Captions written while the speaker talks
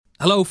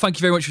Hello, thank you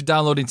very much for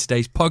downloading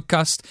today's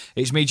podcast.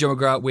 It's me, Joe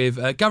McGrath,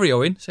 with Gary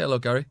Owen. Say hello,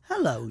 Gary.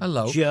 Hello,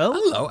 Hello. Joe.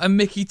 Hello, and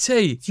Mickey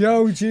T.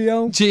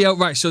 Gio.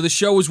 Right, so the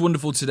show was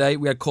wonderful today.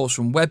 We had calls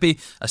from Webby.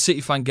 A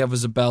City fan gave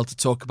us a bell to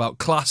talk about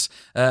class,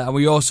 and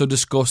we also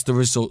discussed the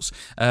results.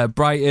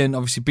 Brighton,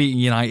 obviously, beating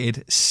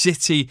United.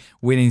 City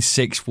winning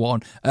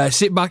 6-1.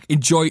 Sit back,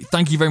 enjoy.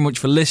 Thank you very much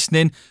for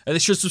listening. They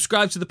should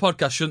subscribe to the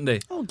podcast, shouldn't they?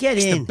 Oh, get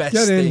it's in. The best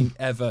thing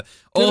ever.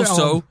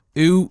 Also,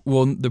 who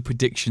won the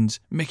predictions?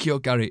 Mickey or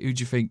Gary? Who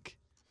do you think?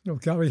 No,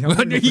 Gary.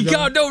 You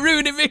can't. Don't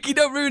ruin it, Mickey.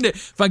 Don't ruin it.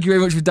 Thank you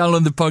very much for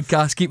downloading the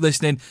podcast. Keep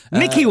listening.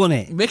 Mickey won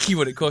it. Mickey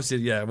won it. Of course he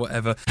did. Yeah,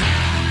 whatever.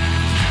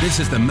 This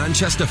is the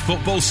Manchester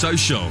Football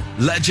Social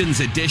Legends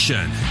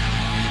Edition.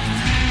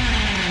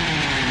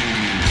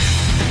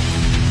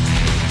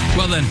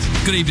 Well then,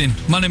 good evening.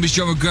 My name is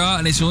Joe McGrath,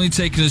 and it's only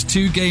taken us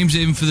 2 games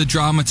in for the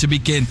drama to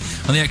begin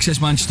on the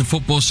XS Manchester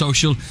Football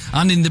Social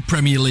and in the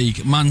Premier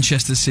League.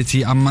 Manchester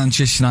City and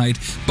Manchester United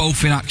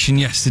both in action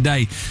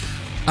yesterday.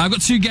 I've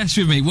got 2 guests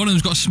with me. One of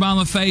them's got a smile on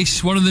my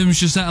face. One of them's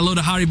just at a load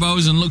of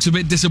Haribos and looks a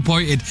bit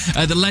disappointed.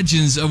 The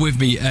legends are with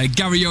me.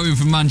 Gary Owen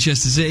from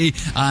Manchester City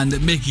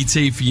and Mickey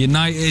T for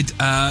United.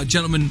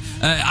 Gentlemen,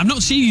 I've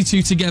not seen you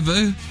two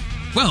together.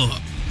 Well,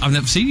 I've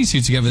never seen you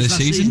two together this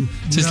season.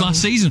 Since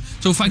last season.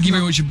 So thank you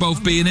very much for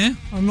both being here.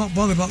 I'm not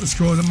bothered about the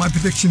score and my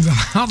predictions.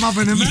 I'm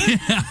having a minute.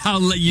 Yeah, I'll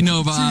let you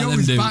know about how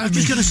them do. I'm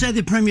just going to say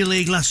the Premier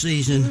League last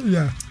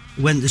season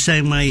went the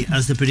same way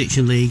as the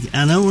Prediction League.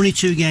 And only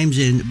 2 games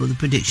in, but the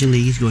Prediction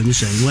League is going the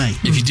same way.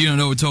 If you do not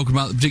know what we're talking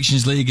about, the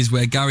Predictions League is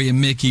where Gary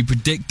and Mickey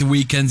predict the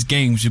weekend's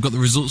games. We've got the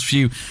results for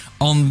you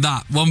on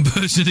that. One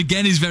person,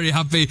 again, is very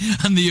happy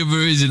and the other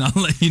isn't. I'll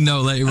let you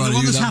know later on. The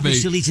one that's happy is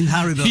still eating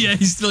Haribo. Yeah,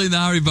 he's still in the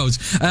Haribos.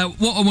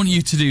 What I want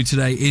you to do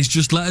today is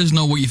just let us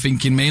know what you're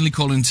thinking, mainly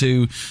calling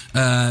to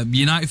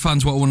United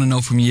fans. What I want to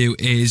know from you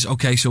is,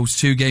 okay, so it's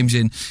 2 games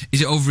in. Is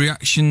it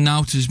overreaction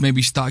now to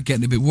maybe start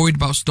getting a bit worried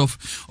about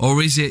stuff?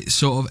 Or is it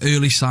sort of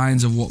early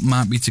signs of what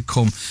might be to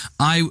come?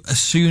 As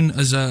soon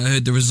as I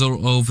heard the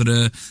result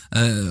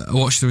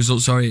watched the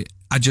result,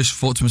 I just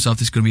thought to myself,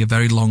 this is going to be a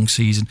very long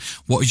season.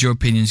 What is your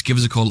opinions? Give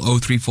us a call,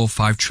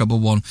 0345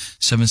 111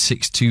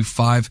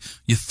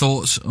 7625. Your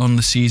thoughts on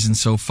the season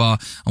so far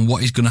and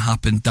what is going to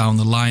happen down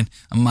the line.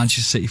 And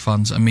Manchester City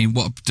fans, I mean,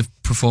 what a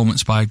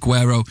performance by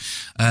Aguero.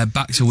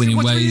 Back to winning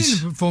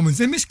ways. Performance.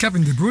 They missed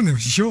Kevin De Bruyne, for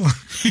sure.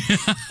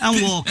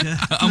 And Walker.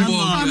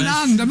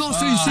 And I'm not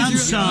saying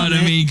City.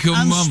 I mean,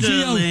 come on.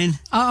 Sterling.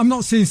 I'm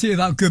not saying City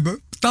that good, but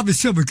David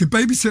Silva could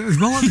babysit as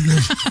well.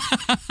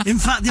 In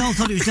fact, they all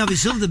thought it was David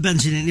Silva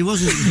benching it, and he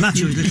wasn't. It was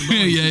Macho, his little boy.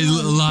 Yeah, his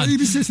little lad.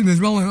 Babysitting as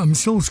well. I'm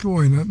still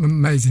scoring.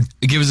 Amazing.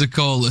 Give us a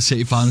call,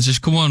 City fans.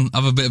 Just come on,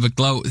 have a bit of a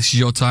gloat. This is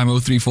your time,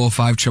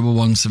 0345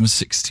 111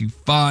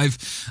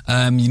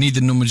 7625. You need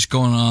the number, just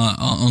go on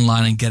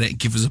online and get it.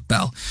 Give us a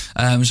bell.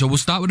 So we'll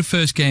start with the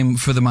first game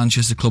for the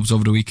Manchester clubs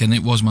over the weekend.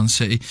 It was Man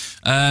City.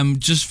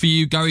 Just for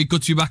you, Gary,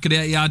 good to be back at the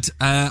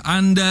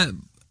Etihad.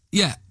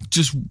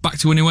 Just back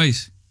to winning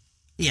ways.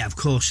 Yeah, of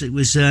course. It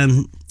was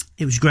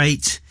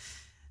great.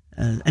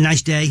 A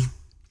nice day.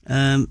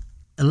 A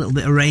little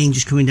bit of rain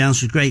just coming down,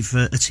 so it was great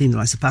for a team that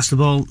likes to pass the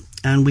ball.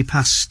 And we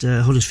passed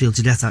Huddersfield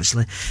to death,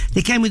 actually.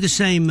 They came with the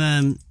same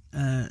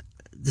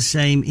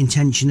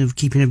intention of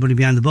keeping everybody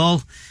behind the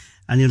ball,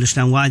 and you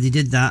understand why they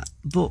did that.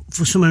 But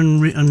for some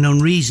unknown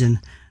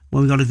reason,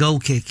 when we got a goal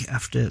kick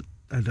after,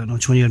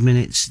 20-odd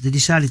minutes, they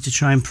decided to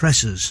try and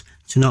press us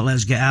to not let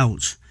us get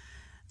out.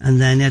 And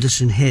then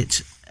Ederson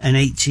hit an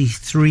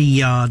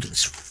 83-yard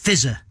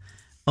fizzer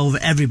over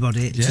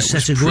everybody to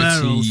set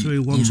Aguero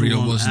through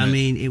 1-1. I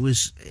mean, it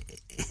was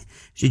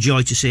a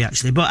joy to see,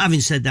 actually. But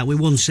having said that, we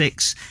won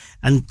 6,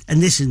 and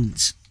this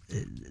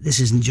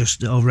isn't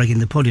just over-egging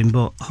the pudding,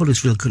 but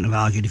Huddersfield couldn't have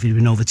argued if he'd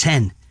been over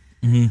 10.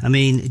 Mm-hmm. I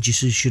mean, just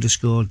should have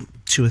scored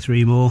 2 or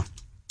 3 more.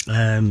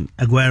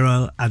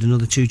 Aguero had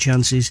another 2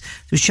 chances.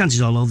 There was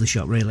chances all over the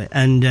shop, really.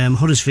 And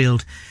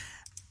Huddersfield,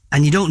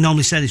 and you don't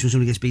normally say this when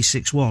somebody gets beat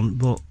 6-1,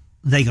 but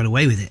they got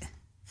away with it.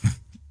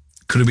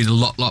 Could have been a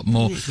lot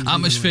more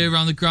atmosphere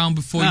around the ground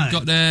before you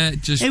got there.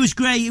 It was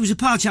great. It was a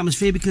party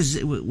atmosphere because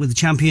we're the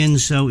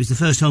champions, so it was the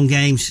first home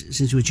game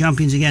since we were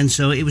champions again,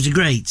 so it was a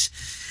great.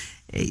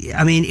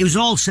 I mean, it was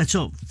all set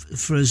up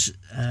for us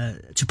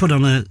to put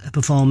on a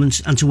performance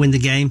and to win the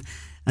game,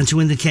 and to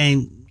win the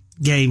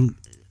game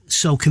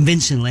so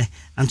convincingly,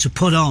 and to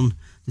put on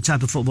the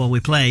type of football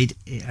we played.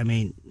 I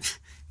mean,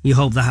 you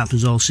hope that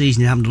happens all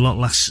season. It happened a lot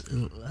last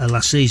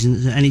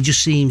season, and it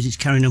just seems it's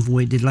carrying on from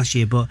what it did last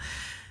year, but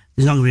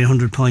there's not going to be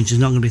 100 points.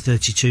 There's not going to be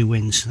 32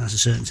 wins. That's a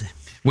certainty.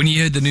 When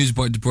you heard the news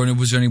about De Bruyne,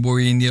 was there any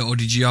worrying you, or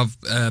did you have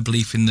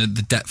belief in the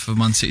depth of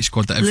Man City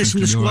squad?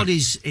 Listen, the squad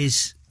is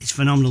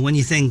phenomenal. When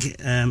you think,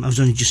 I was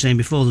only just saying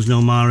before, there's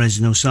no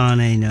Mahrez, no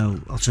Sane, no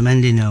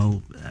Otamendi,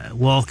 no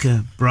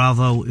Walker,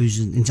 Bravo, who's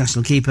an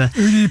international keeper.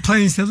 Who did you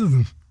play instead of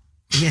them?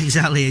 Yeah,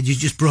 exactly. You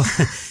just brought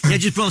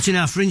in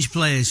our fringe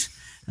players.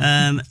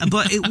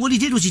 But what he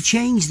did was he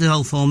changed the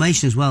whole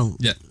formation as well.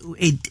 Yeah.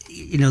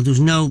 There's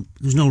no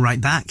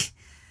right back.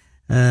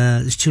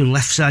 There's 2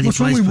 left-sided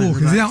players. What's wrong with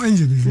Walker? Is he out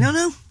injured?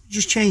 No.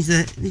 just changed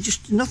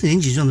nothing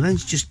injuries on the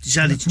bench. Just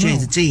decided to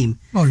change the team.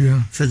 Oh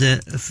yeah. For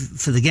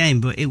the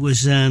game, but it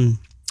was a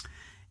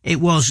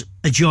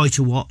joy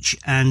to watch.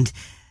 And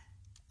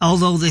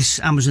although this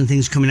Amazon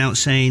thing's coming out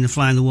saying to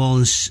fly on the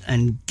wall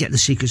and get the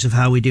secrets of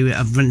how we do it,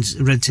 I've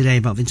read today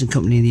about Vincent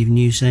Kompany in the Evening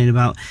News saying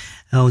about,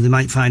 they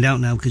might find out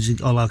now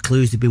because all our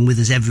clues, they've been with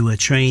us everywhere,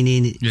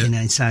 training,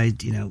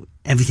 inside,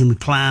 everything we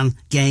plan,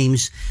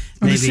 games.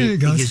 Maybe it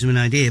gives them an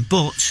idea.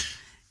 But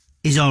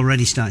he's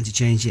already starting to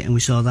change it, and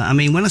we saw that. I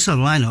mean, when I saw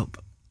the lineup,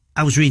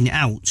 I was reading it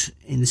out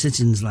in the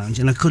Citizens Lounge,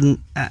 and I couldn't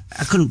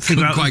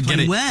figure out quite get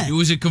it. Where. It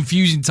was a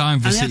confusing time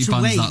for City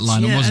fans, that lineup,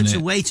 wasn't it? I had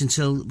to wait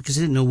until, because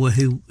I didn't know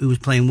who was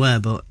playing where,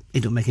 but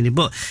it don't make any.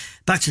 But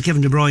back to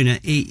Kevin De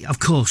Bruyne, of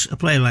course, a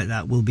player like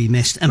that will be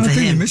missed, and I for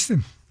think him, you missed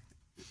him.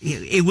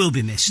 It will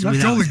be missed.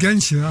 That's all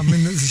against you. I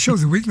mean, it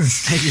shows a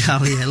weakness.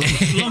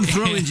 Long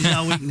throw-ins is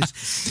our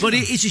weakness. But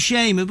it's a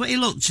shame. But he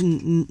looked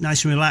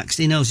nice and relaxed.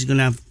 He knows he's going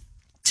to have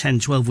 10,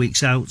 12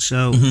 weeks out.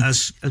 So,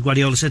 as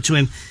Guardiola said to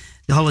him,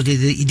 the holiday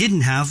that you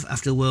didn't have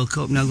after the World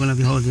Cup, now going to have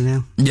your holiday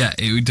now. Yeah,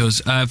 it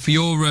does. For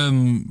your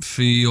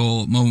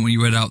moment when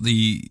you read out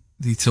the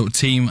sort of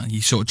team and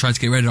you sort of tried to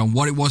get ready on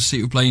what it was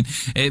City were playing,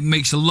 it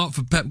makes a lot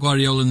for Pep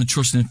Guardiola and the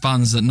trusting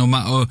fans that no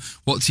matter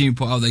what team you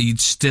put out there, you'd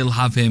still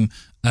have him.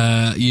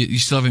 You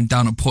still have him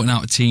down and putting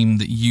out a team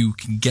that you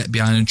can get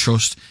behind and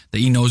trust that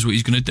he knows what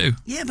he's going to do.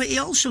 Yeah, but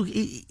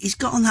he's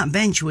got on that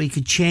bench where he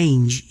could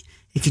change.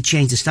 He could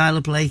change the style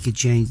of play. He could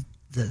change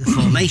the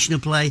formation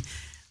of play.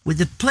 With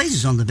the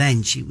players on the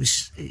bench,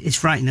 it's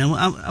frightening.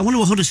 I wonder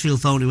what Huddersfield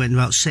thought. He went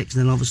about 6,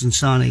 and then all of a sudden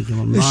Sane came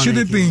on. It should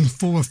have been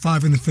 4 or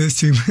 5 in the first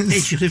 2 minutes.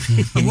 It should have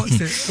been. I watched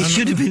it. It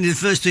should have been in the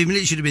first 2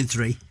 minutes. It should have been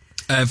 3.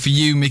 For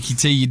you, Mickey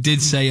T, you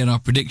did say in our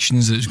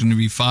predictions that it was going to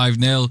be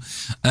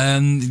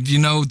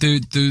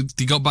 5-0.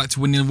 They got back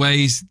to winning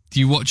ways. Do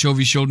you watch over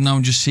your shoulder now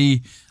and just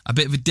see a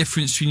bit of a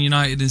difference between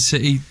United and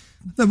City?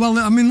 Well,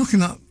 I mean,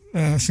 looking at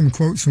some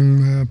quotes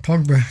from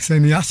Pogba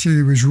saying he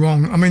actually was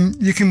wrong. I mean,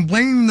 you can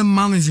blame the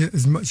manager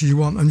as much as you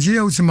want. And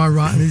Gio, to my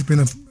right, and he's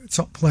been a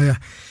top player,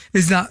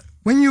 is that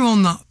when you're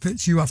on that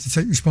pitch, you have to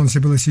take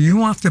responsibility.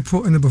 You have to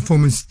put in a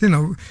performance.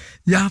 You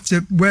have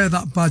to wear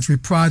that badge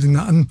with pride in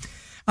that. And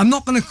I'm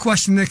not going to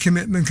question their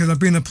commitment because I've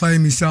been a player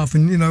myself,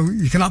 and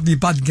you can have your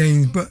bad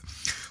games. But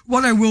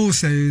what I will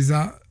say is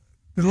that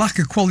the lack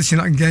of quality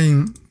in that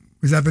game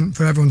was evident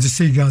for everyone to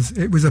see, guys.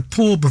 It was a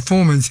poor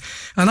performance,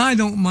 and I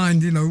don't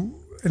mind,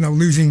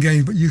 losing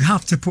games, but you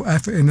have to put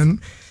effort in. And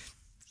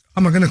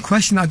am I going to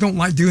question? I don't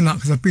like doing that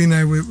because I've been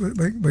there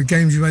with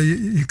games where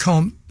you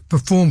can't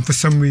perform for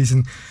some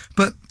reason.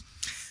 But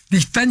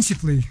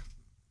defensively,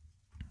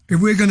 if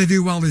we're going to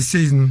do well this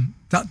season,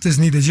 that does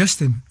need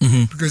adjusting,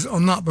 because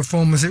on that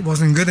performance it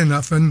wasn't good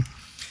enough. And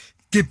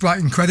give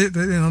Brighton credit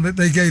that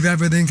they gave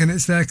everything, and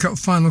it's their cup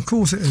final. Of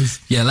course it is.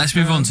 Yeah, let's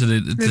move on to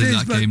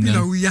that game.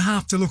 You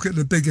have to look at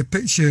the bigger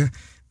picture,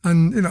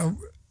 and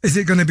is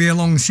it going to be a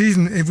long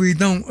season? If we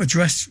don't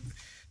address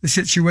the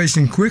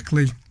situation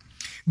quickly,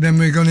 then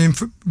we are going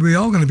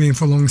to be in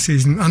for a long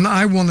season. And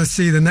I want to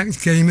see the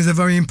next game as a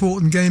very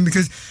important game,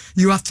 because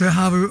you have to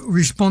have a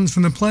response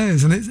from the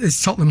players, and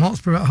it's Tottenham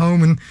Hotspur at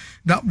home, and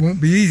that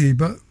won't be easy.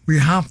 But we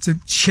have to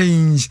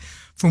change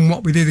from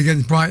what we did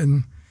against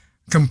Brighton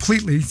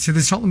completely to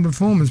the Tottenham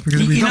performance,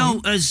 because we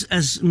don't.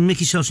 As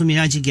Mickey saw from the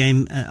United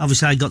game,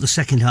 obviously I got the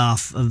second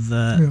half of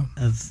the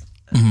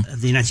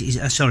United.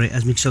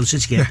 As Mickey saw the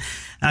City game,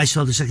 I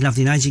saw the second half of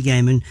the United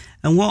game,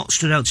 and what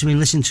stood out to me,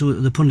 listening to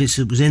the pundits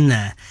that was in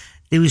there,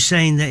 they were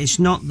saying that it's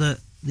not that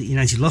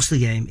United lost the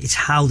game, it's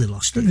how they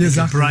lost it.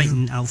 Exactly,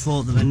 Brighton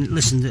outfought them. And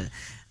listen,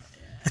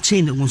 a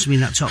team that wants to be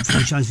in that top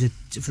 4 challenge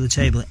for the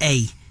table,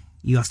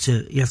 you have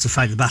to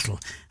fight the battle,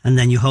 and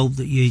then you hope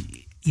that your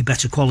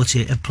better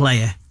quality of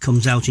player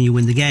comes out and you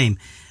win the game.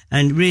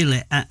 And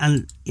really,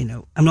 I'm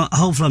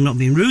not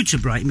being rude to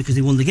Brighton because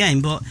they won the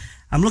game, but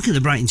I'm looking at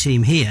the Brighton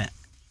team here,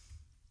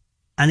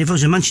 and if I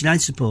was a Manchester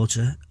United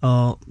supporter,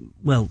 or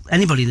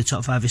anybody in the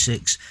top 5 or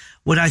 6,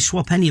 would I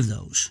swap any of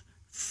those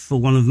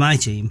for one of my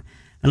team?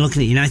 And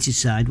looking at United's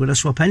side, would I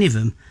swap any of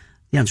them?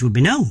 The answer would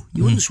be no.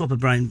 You wouldn't swap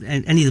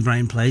any of the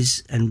Brighton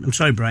players. And I'm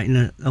sorry,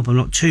 Brighton, I hope I'm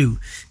not too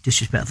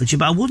disrespectful to you,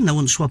 but I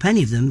wouldn't swap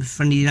any of them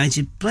for any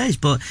United players.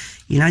 But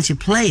United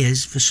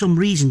players, for some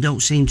reason,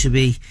 don't seem to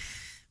be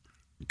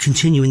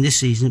continuing this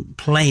season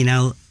playing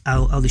how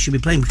they should be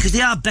playing, because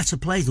they are better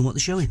players than what they're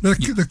showing.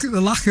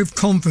 The lack of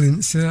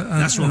confidence,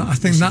 I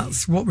think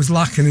that's what was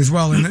lacking as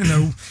well.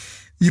 And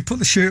you put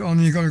the shirt on,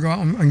 you've got to go out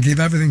and give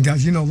everything,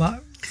 guys.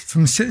 That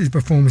from City's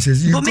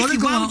performances, you've got to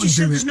go out and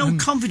do it. There's no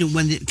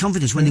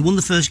confidence when they won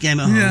the first game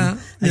at home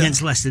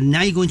against Leicester.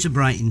 Now you're going to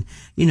Brighton.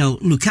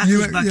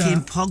 Lukaku's back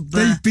in, Pogba.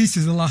 They beat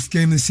us the last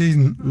game of the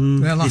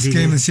season. Their last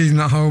game of the season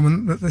at home,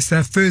 and that's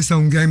their first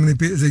home game, and they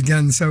beat us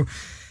again. So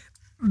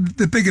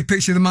the bigger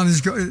picture, the manager's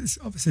got, it's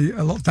obviously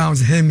a lot down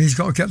to him. He's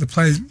got to get the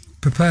players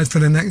prepared for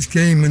the next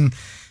game, and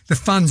the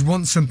fans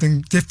want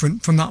something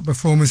different from that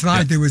performance, and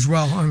I do as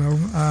well. I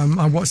know.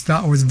 I watched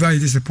that. I was very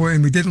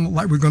disappointed. We didn't look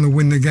like we were going to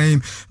win the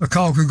game.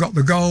 Lukaku got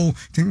the goal.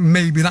 I think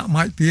maybe that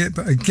might be it.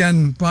 But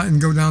again, Brighton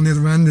go down the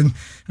other end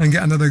and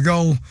get another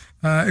goal.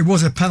 It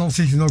was a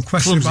penalty, no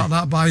question about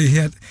that. But he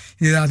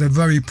had a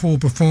very poor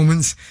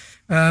performance.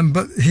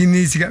 But he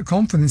needs to get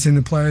confidence in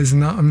the players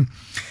and that. And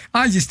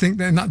I just think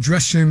that in that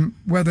dressing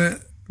room,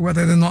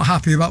 whether they're not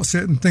happy about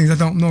certain things, I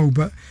don't know.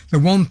 But the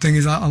one thing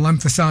is I'll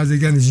emphasise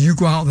again is you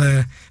go out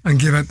there and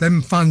give it.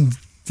 Them fans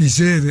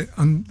deserve it,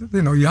 and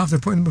you have to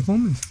put in the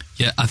performance.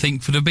 Yeah, I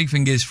think for the big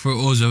thing is for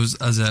us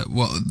as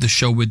what the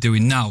show we're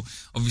doing now.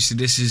 Obviously,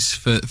 this is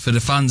for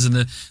the fans,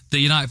 and the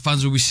United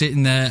fans will be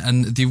sitting there,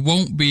 and they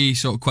won't be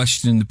sort of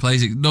questioning the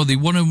players. No, they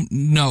want to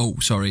know,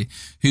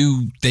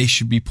 who they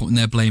should be putting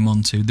their blame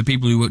onto. The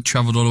people who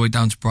travelled all the way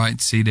down to Brighton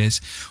to see this,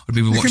 or the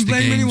people who watched the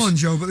games. You can blame anyone,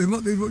 Joe, but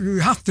you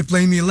have to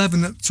blame the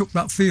 11 that took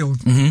that field.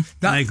 Mm-hmm.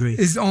 That I agree.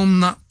 is on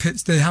that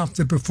pitch. They have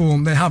to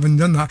perform. They haven't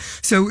done that.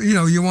 So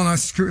you want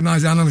to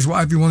scrutinise, analyse,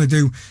 whatever you want to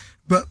do.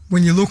 But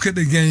when you look at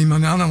the game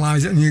and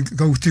analyse it and you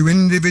go through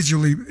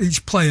individually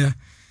each player,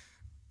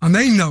 and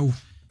they know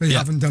they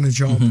haven't done a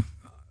job,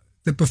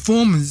 the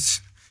performance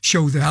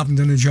shows they haven't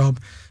done a job.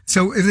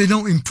 So if they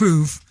don't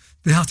improve,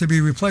 they have to be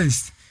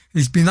replaced.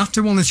 He's been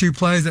after one or two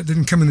players that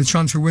didn't come in the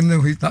transfer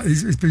window. He's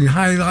been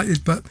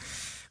highlighted, but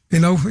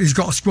he's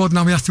got a squad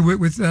now he has to work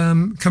with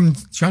come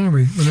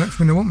January when the next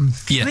window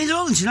opens. Yeah. I mean, they're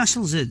all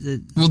internationals.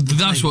 Well,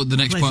 that's what the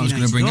next point I was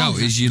going to bring out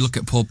is you look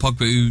at Paul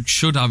Pogba, who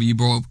should have, you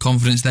brought up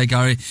confidence there,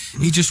 Gary.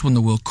 He just won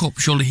the World Cup.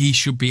 Surely he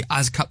should be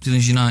as captain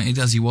as United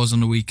as he was on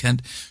the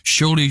weekend.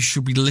 Surely he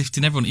should be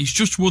lifting everyone. He's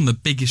just won the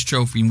biggest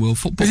trophy in world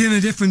football. He's in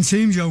a different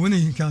team, Joe, isn't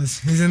he,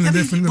 Kaz? He's in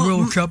the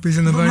World Cup. He's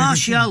in a very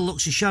Martial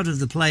looks a shadow of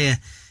the player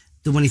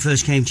that when he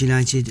first came to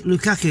United.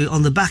 Lukaku,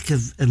 on the back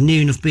of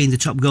near enough being the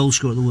top goal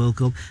scorer at the World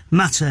Cup.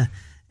 Mata,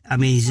 I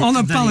mean, he's on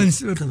a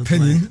balanced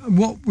opinion,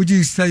 what would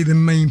you say the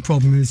main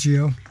problem is,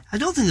 Gio? I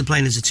don't think they're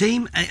playing as a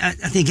team. I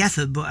think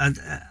effort, but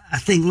I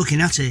think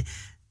looking at it,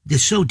 they're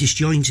so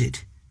disjointed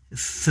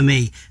for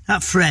me.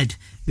 That Fred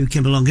who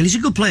came along, and he's a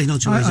good player, no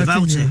two ways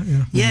about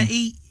it. Yeah,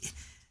 he,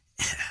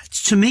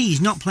 to me,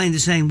 he's not playing the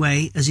same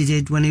way as he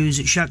did when he was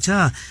at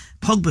Shakhtar.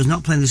 Pogba's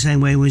not playing the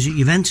same way when he was at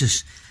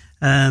Juventus.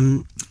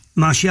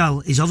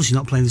 Martial is obviously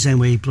not playing the same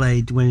way he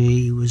played when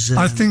he was.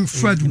 I think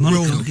Fred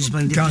will.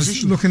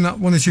 Guys, looking at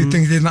one or two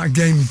things he did in that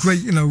game,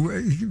 great.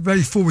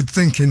 Very forward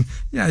thinking.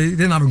 Yeah, he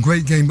didn't have a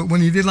great game, but when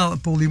he did have the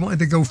ball, he wanted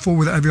to go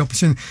forward at every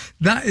opportunity.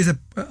 That is a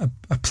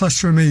plus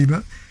for me.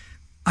 But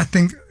I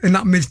think in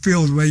that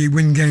midfield where you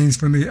win games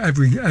for me,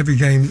 every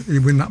game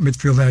you win that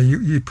midfield there,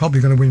 you're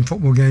probably going to win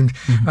football games.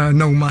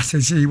 No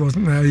Matic, he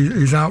wasn't there.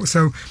 He's out.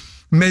 So.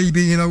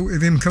 Maybe,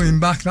 with him coming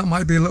back, that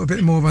might be a little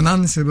bit more of an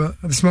answer. But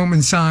at this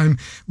moment in time,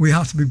 we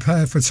have to be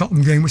prepared for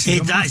Tottenham game, which is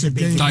a big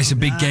game. That's a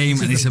big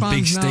game, and it's a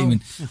big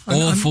statement.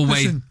 Awful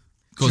way.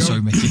 Go on,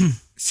 sorry, Mickey.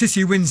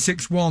 City win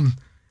 6-1.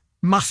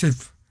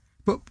 Massive.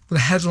 But the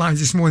headlines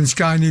this morning,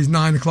 Sky News,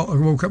 9 o'clock, I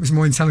woke up this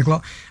morning, 10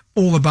 o'clock,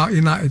 all about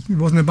United. It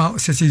wasn't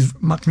about City's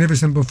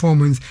magnificent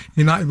performance.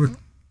 United were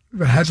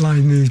the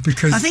headline news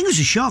because I think it was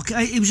a shock.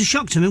 It was a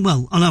shock to me.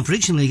 Well, on our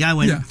prediction league, I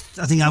went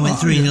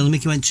 3-0.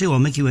 Mickey went 2, or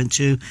Mickey went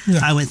 2.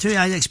 Yeah. I went 3.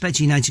 I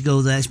expected United to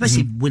go there,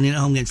 especially winning at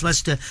home against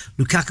Leicester.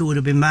 Lukaku would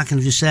have been back, and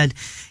I've just said,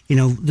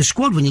 the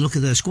squad. When you look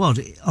at their squad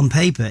on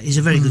paper, is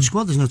a very good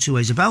squad. There's no two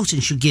ways about it.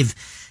 And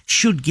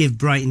should give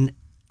Brighton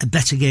a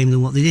better game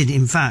than what they did.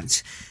 In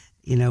fact,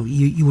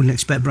 you wouldn't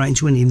expect Brighton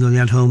to win, even though they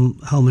had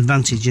home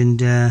advantage.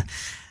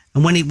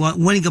 And when he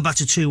got back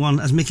to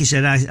 2-1, as Mickey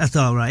said, I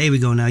thought, right, here we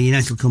go now.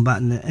 United will come back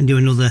and do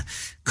another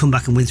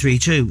comeback and win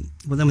 3-2.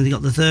 But then when they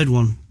got the third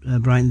one,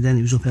 Brighton, then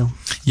it was uphill.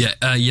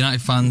 Yeah,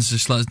 United fans,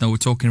 just let us know. We're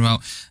talking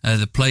about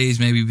the players,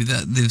 maybe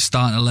the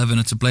starting 11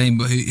 are to blame,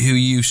 but who are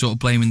you sort of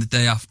blaming the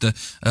day after?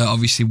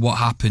 Obviously, what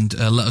happened?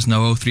 Let us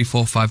know.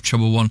 0345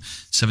 111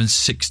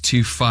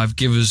 7625.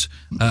 Give us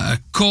a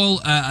call,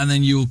 and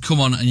then you'll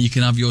come on and you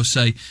can have your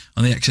say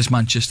on the XS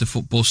Manchester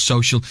Football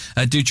Social.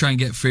 Do try and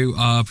get through.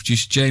 Our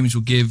producer James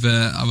will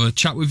have a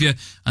chat with you,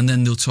 and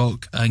then they'll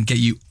talk and get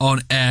you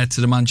on air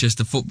to the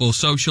Manchester Football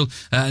Social.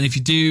 And if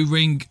you do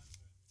ring,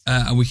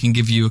 and we can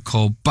give you a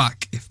call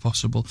back if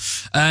possible.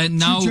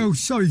 Now, Joe,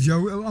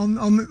 on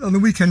the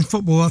weekend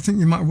football, I think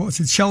you might have watched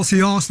it.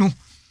 Chelsea-Arsenal,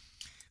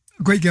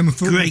 a great game of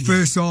football.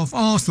 First half,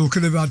 Arsenal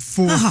could have had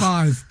 4 or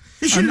 5,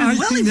 and I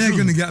think they're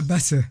going to get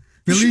better.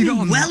 Believe it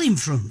or not, in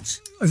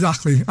front.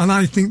 Exactly, and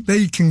I think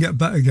they can get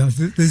better, guys.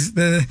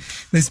 The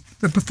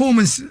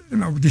performance,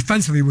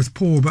 defensively was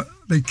poor, but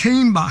they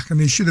came back and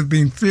they should have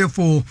been 3 or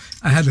 4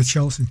 ahead of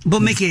Chelsea.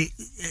 But Mickey,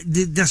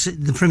 that's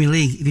the Premier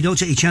League. If you don't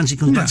take your chance, it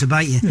comes back to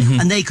bite you.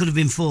 And they could have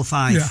been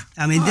 4-5. Yeah.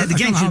 I mean, the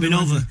game should have been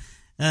over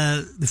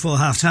before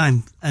half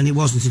time, and it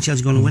wasn't, and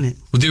Chelsea going to win it.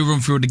 We'll do a run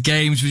through the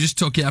games. We're just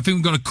talking. I think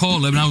we've got a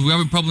caller now. We're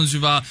having problems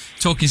with our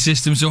talking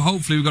system, so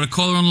hopefully we've got a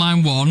caller on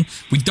line 1.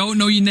 We don't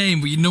know your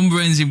name, but your number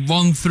ends in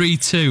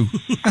 132.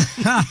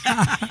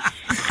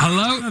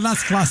 Hello?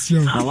 That's class,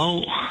 Joe.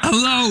 Hello.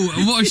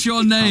 And what's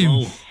your name?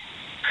 Hello.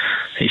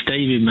 It's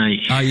David,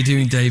 mate. How you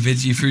doing,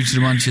 David? You're through to the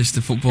Manchester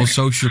Football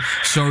Social.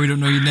 Sorry, don't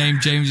know your name.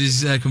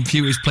 James's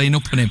computer's playing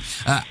up on him.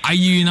 Are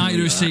you United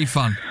or a City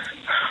fan?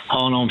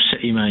 Oh, no, I'm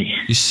City, mate.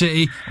 You're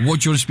City.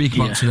 What do you want to speak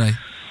about today?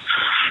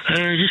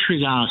 Just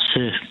regards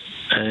to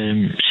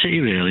City,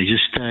 really.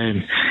 Just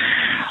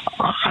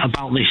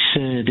about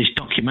this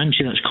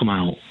documentary that's come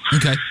out.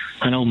 Okay.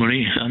 I know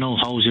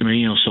Jose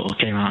Mourinho sort of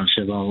came out and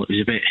said, well, it was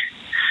a bit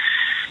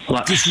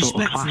like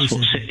sort of class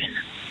what City.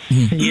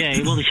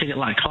 Yeah, well, he said it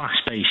like class,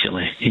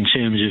 basically, in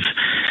terms of...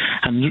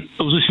 And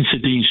I was listening to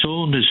Dean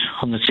Saunders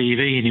on the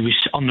TV, and he was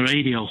on the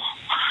radio,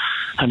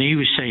 and he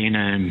was saying,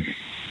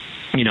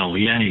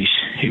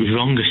 it was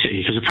wrong of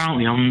City, because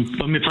apparently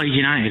when we played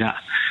United at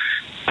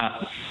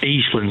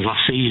Eastlands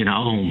last season at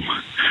home,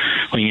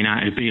 when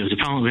United beat us,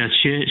 apparently we had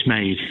shirts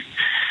made,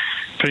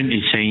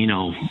 printed saying,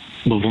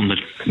 we've won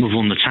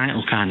the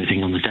title kind of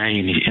thing on the day,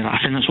 and I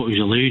think that's what he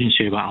was alluding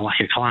to about a lack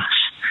of class.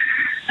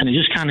 And it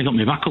just kind of got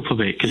me back up a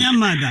bit. Yeah,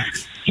 my back.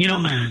 Because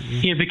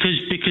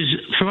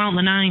throughout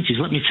the 90s,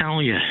 let me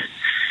tell you,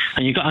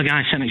 and you've got a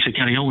guy sitting next to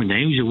Gary Owen there,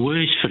 he was the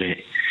worst for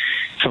it,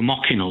 for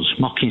mocking us,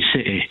 mocking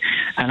City.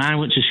 And I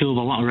went to school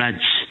with a lot of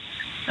Reds,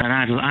 and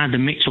I had the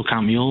mix up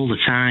at me all the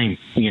time.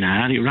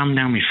 I had it rammed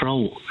down my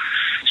throat.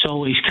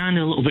 So it's kind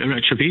of a little bit of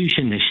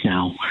retribution, this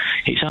now.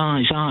 It's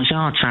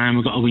our time,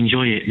 we've got to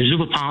enjoy it. There's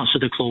other parts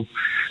of the club,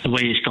 the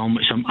way it's gone,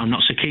 which I'm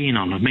not so keen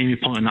on. I've made me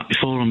point on that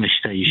before on this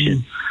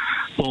station.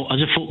 But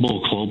as a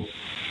football club,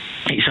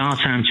 it's our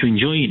time to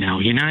enjoy it now.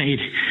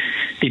 United,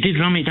 they did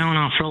ram it down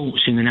our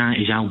throats in the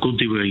 90s, how good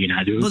they were,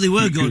 United. Well, they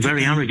were good. They were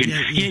very arrogant.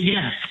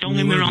 Yeah. Don't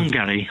get me wrong,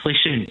 Gary.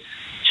 Listen,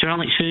 Sir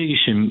Alex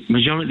Ferguson,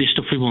 majority of the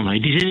stuff he won, he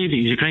deserved it.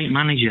 He was a great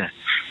manager.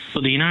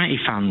 But the United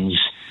fans,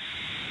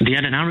 they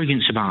had an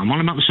arrogance about them. All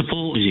about the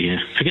supporters here.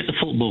 Forget the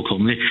football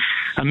club.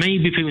 And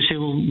maybe people say,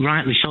 well,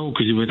 rightly so,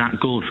 because they were that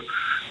good.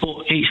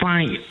 But it's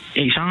like,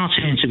 it's our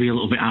turn to be a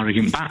little bit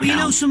arrogant back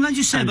now. Something I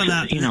just said about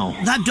that.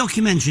 That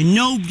documentary,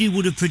 nobody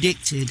would have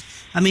predicted.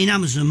 I mean,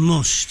 Amazon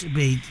must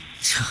be...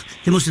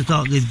 They must have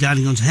thought they've died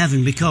and gone to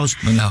heaven, because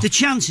the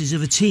chances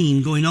of a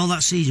team going all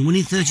that season,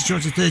 winning 32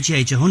 out of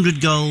 38, 100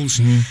 goals,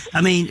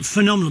 I mean,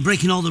 phenomenal,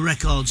 breaking all the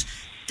records.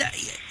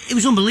 It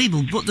was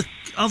unbelievable. But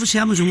obviously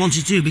Amazon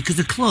wanted to, because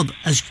the club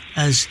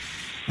has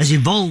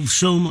evolved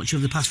so much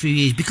over the past few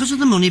years, because of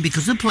the money,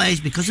 because of the players,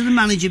 because of the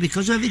manager,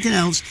 because of everything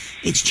else.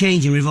 It's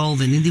changing,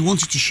 revolving, and they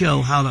wanted to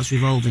show how that's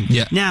revolving.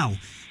 Now,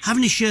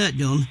 having a shirt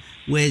done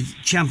with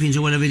champions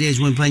or whatever it is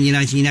when playing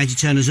United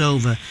turn us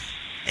over,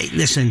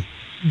 listen,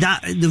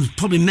 there's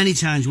probably many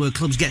times where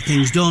clubs get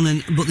things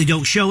done, but they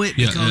don't show it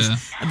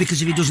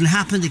because if it doesn't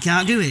happen, they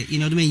can't do it. You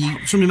know what I mean?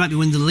 Somebody might be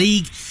winning the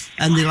league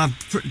and they'll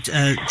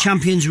have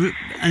champions,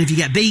 and if you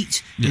get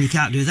beat, then you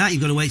can't do that.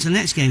 You've got to wait till the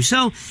next game.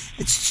 So,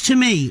 to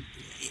me,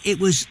 it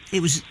was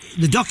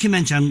the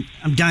documentary.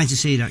 I'm dying to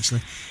see it,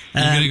 actually.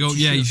 You're going to go,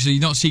 so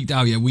you're not seeked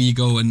out yet. Will you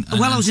go and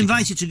well, I was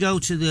invited to go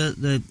to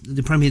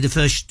the premiere, the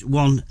first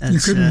one. You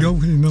couldn't go,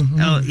 you know.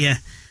 Oh, yeah.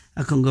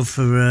 I couldn't go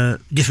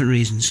for different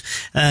reasons.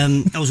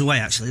 I was away,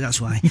 actually,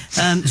 that's why.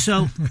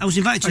 So I was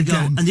invited to go,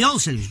 and they all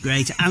said it was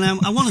great. And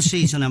I want to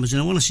see it on Amazon.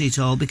 I want to see it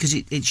all, because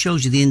it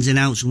shows you the ins and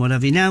outs and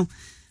whatever. Now,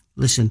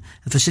 listen,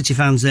 for City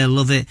fans, they'll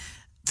love it.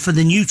 For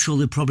the neutral,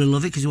 they'll probably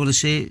love it because they want to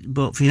see it.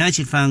 But for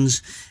United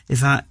fans,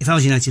 if I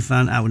was a United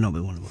fan, I would not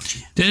want to watch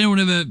it. Did anyone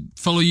ever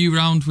follow you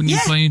around when you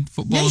were playing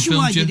football?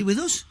 Nationwide did it with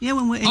us. Yeah,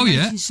 when we're in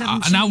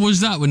 1970. And how was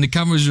that when the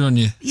cameras were on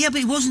you? Yeah,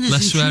 but it wasn't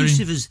as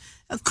intrusive as...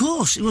 Of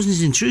course, it wasn't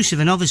as intrusive,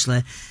 and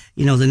obviously,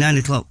 the 9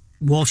 o'clock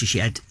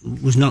watershed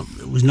was not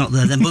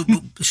there then. but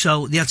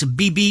so they had to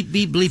beep,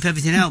 bleep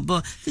everything out.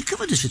 But they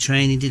covered us for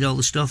training, did all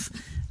the stuff.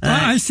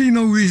 I see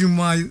no reason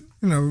why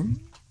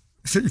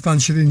City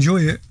fans should enjoy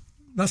it.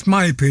 That's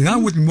my opinion. I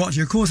wouldn't watch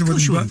it, of course I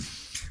wouldn't. But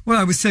what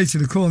I would say to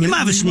the caller, you might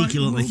have a sneaky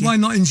look. Why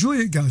not enjoy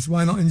it, guys?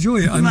 Why not enjoy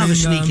it? You might have a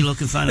sneaky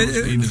look and find out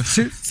what's going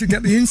on. To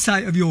get the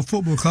insight of your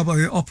football club, how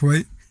they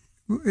operate,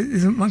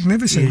 isn't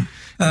magnificent.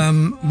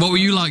 What were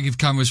you like if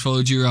cameras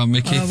followed you around,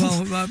 Mickey?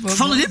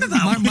 Followed him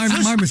about?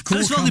 Mine was cool.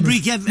 That's what they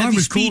break every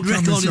speed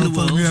record in the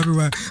world.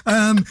 Everywhere.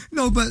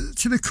 No, but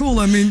to the call,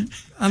 I mean,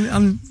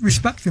 and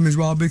respect him as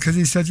well, because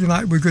he said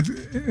United were good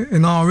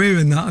in our era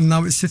and that, and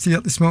now it's City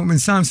at this moment in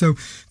time, so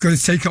got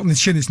to take it on the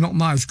chin. It's not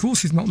nice. Of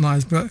course it's not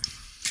nice, but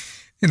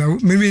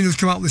Mourinho's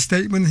come out with a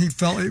statement. He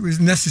felt it was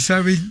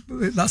necessary.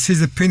 That's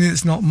his opinion.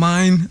 It's not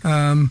mine.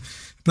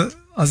 But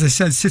as I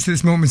said, City at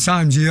this moment in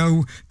time,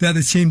 Gio, they're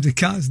the team to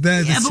catch.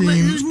 They're the team. But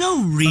there's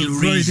no real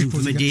reason for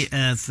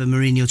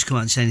Mourinho to come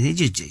out and say anything.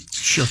 Just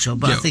shut up.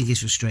 But I think he's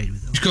frustrated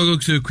with it. Just got to go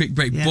to a quick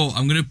break. Yeah. But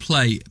I'm going to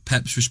play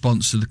Pep's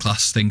response to the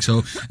class thing.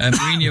 So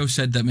Mourinho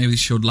said that maybe they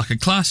showed lack of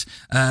class.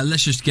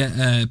 Let's just get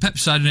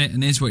Pep's side on it,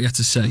 and here's what he had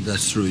to say.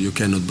 That's true. You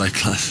cannot buy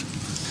class.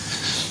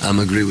 I'm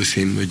agree with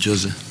him, with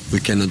Jose. We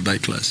cannot buy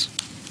class.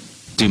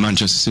 Do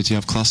Manchester City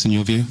have class in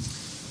your view?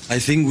 I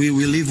think we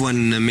live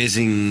one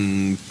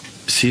amazing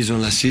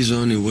season last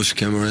season. It was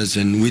cameras,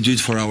 and we do it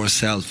for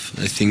ourselves.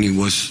 I think it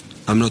was.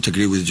 I'm not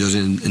agree with Jose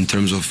in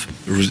terms of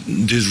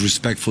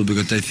disrespectful,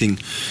 because I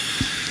think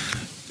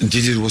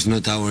this was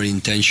not our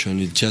intention.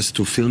 It's just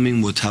to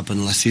filming what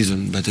happened last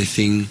season. But I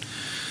think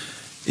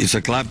it's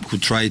a club who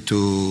try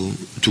to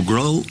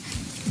grow,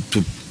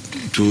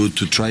 to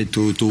try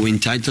to win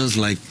titles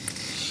like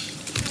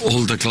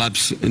all the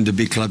clubs and the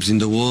big clubs in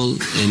the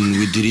world, and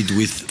we did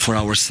it for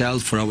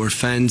ourselves, for our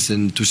fans,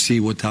 and to see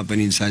what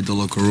happened inside the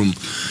locker room.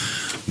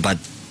 But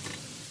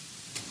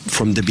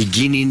from the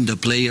beginning, the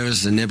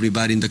players and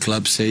everybody in the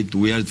club said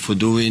we are for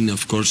doing.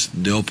 Of course,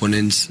 the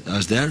opponents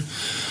are there,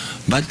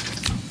 but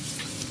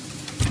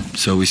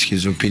so it's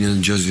his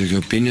opinion, just his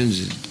opinion.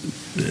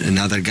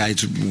 Another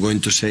guy's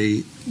going to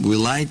say we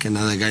like,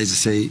 another guy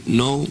say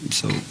no.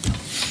 So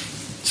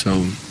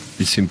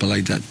it's simple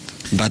like that.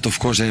 But of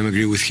course, I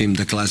agree with him.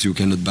 The class, you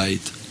cannot buy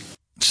it.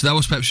 So that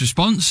was Pep's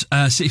response.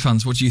 City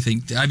fans, what do you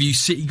think? Have you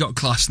City got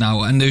class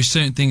now? And there's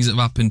certain things that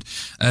have happened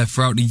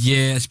throughout the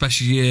year,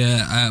 especially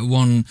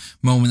one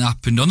moment that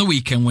happened on the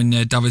weekend when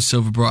David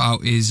Silva brought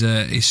out his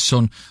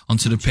son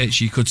onto the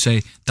pitch. You could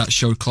say that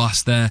showed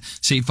class there.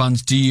 City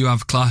fans, do you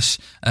have class?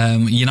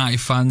 United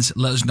fans,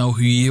 let us know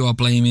who you are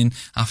blaming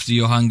after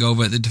your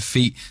hangover at the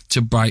defeat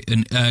to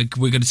Brighton.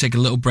 We're going to take a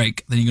little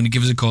break. Then you're going to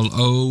give us a call.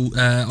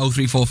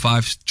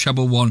 0345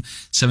 111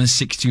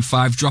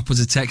 7625. Drop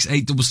us a text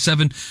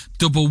 877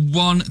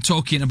 111,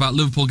 talking about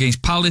Liverpool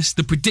against Palace,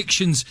 the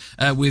predictions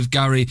with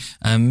Gary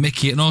and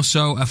Mickey, and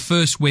also a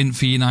first win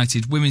for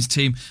United women's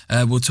team.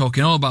 We're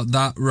talking all about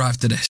that right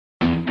after this.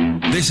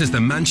 This is the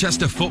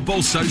Manchester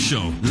Football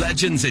Social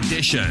Legends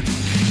Edition.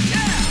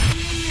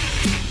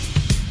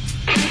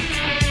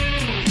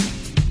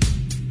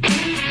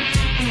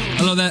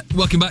 Hello there,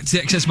 welcome back to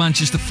the XS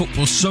Manchester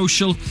Football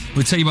Social.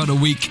 We'll tell you about the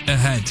week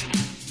ahead.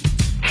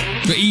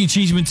 Got Ian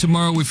Cheeseman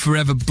tomorrow with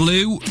Forever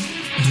Blue.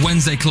 The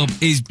Wednesday Club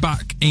is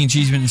back. Ian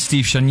Cheeseman and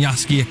Steve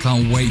Shanyaski. I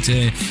can't wait to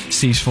hear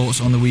Steve's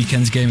thoughts on the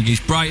weekend's game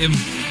against Brighton.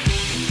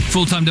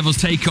 Full-Time Devils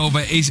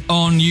Takeover is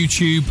on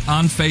YouTube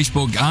and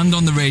Facebook and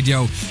on the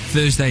radio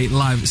Thursday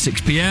live at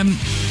 6 p.m.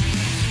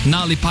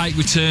 Natalie Pike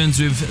returns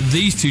with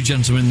these two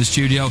gentlemen in the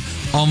studio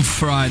on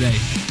Friday.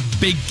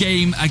 Big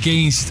game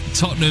against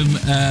Tottenham,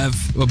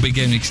 big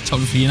game against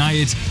Tottenham for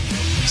United.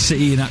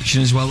 City in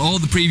action as well. All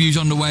the previews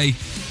on the way.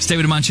 Stay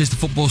with the Manchester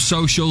Football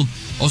Social.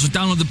 Also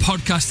download the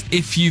podcast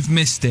if you've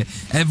missed it.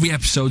 Every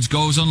episode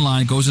goes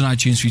online, goes on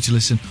iTunes for you to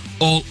listen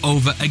all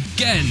over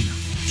again.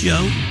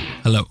 Joe.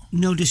 Hello.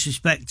 No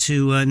disrespect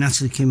to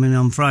Natalie Kimman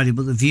on Friday,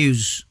 but the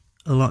views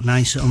are a lot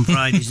nicer on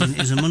Fridays than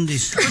it is on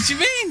Mondays. What do you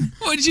mean?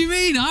 What do you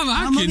mean?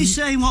 I'm only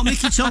saying what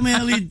Mickey told me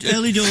early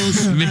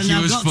doors. Mickey and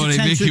I've was got funny. to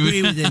tend Mickey to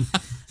agree with him.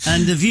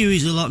 And the view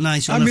is a lot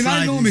nicer on a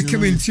Friday. I normally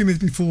come in 2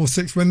 minutes before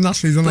 6 when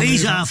Natalie's on. But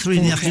he's out 3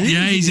 in the afternoon.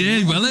 Yeah, he's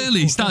here well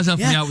early. He starts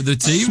helping me out with the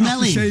team.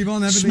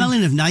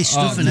 Smelling of nice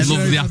stuff and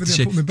everything. Love the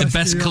aftershave. The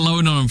best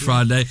cologne on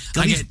Friday.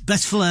 I get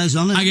best flares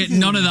on. I get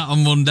none of that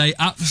on Monday.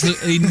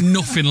 Absolutely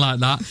nothing like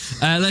that.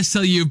 Let's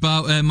tell you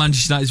about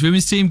Manchester United's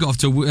women's team. Got off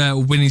to a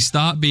winning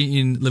start,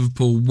 beating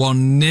Liverpool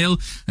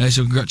 1-0.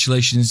 So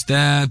congratulations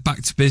there.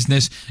 Back to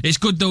business. It's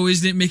good though,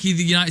 isn't it, Mickey?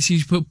 The United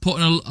team's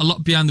putting a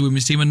lot behind the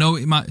women's team. I know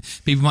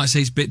people might say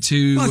it's a bit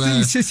too. I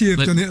think City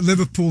have done it.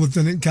 Liverpool have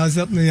done it. Gaz,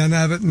 haven't they? And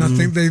Everton. I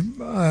think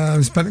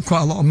they've spent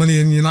quite a lot of money,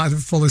 and United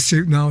have followed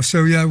suit now.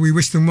 So yeah, we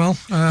wish them well.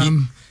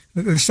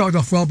 They've started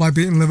off well by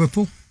beating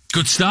Liverpool.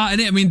 Good start,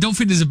 innit? I mean, don't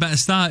think there's a better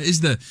start, is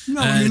there?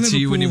 No, to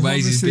you winning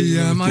ways.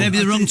 Maybe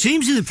the wrong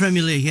teams in the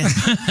Premier League. Yeah.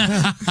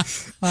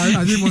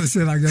 I didn't want to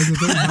say that, guys.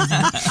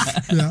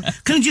 Yeah.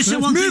 Can I just say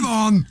one thing? Move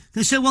on. Can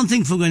I say one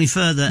thing before we go any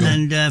further? Yeah.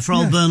 And for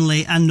all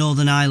Burnley and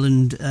Northern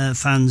Ireland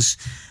fans,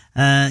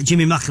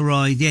 Jimmy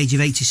McIlroy, the age of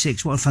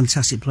 86, what a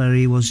fantastic player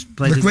he was.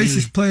 The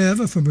greatest player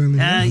ever for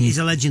Burnley. He's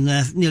a legend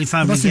there. Nearly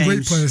 500 games. That's a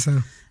great player,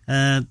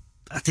 sir.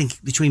 I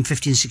think between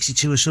 50 and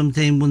 62 or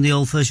something. Won the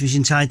All First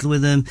Division title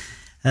with them.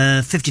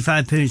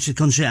 55 appearances for the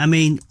country. I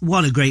mean,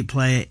 what a great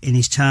player in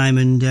his time.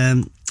 And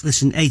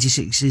listen,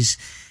 86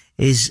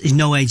 is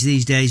no age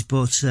these days,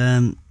 but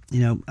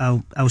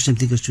our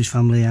sympathy goes to his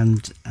family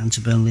and to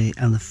Burnley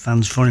and the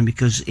fans for him,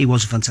 because he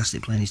was a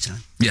fantastic player in his time.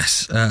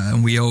 Yes,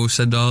 and we always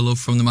send our love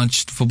from the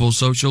Manchester Football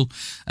Social.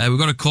 We've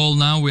got a call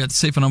now. We had to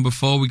say for number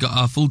 4. We got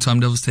our Full-Time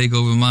Devils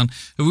Takeover man,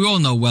 who we all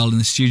know well in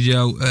the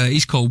studio.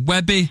 He's called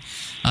Webby,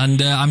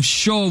 and I'm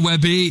sure,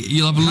 Webby,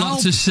 you'll have a lot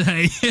to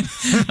say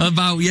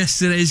about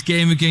yesterday's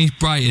game against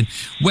Brighton.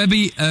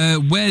 Webby,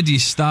 where do you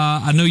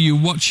start? I know you're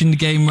watching the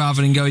game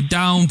rather than going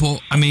down,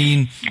 but I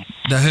mean,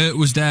 the hurt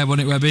was there,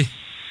 wasn't it, Webby?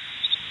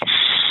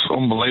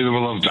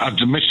 Unbelievable. I've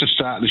missed the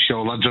start of the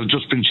show, lads. I've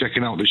just been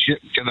checking out the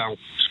ship. Get out.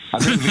 I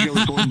didn't think I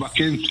was going back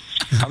in.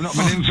 I've not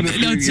been in for the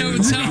few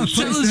years. Tell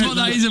us what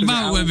that is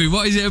about, Webby.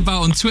 What is it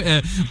about on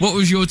Twitter? What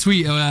was your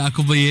tweet a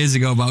couple of years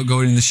ago about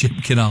going in the ship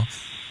canal?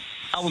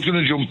 I was going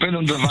to jump in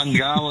under Van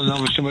Gaal, and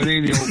obviously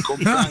Mourinho come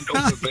down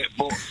up a bit,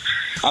 but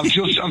I've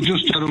just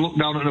had a look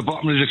down at the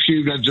bottom. There's a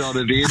few reds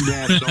already in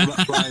there, so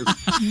that's why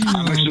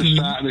I missed the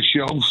start of the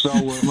show. So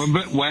I'm a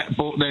bit wet,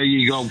 but there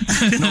you go.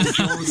 No,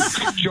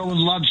 Joe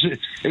and lads,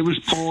 it was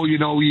poor.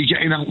 You're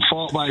getting out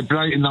fought by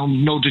Brighton. Now,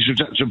 no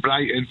disrespect to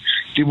Brighton,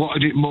 they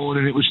wanted it more,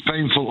 and it was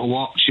painful to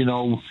watch.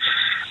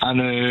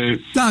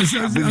 And Daz,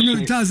 I'm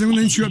going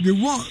to interrupt you.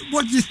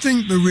 What do you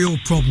think the real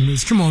problem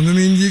is? Come on, I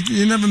mean,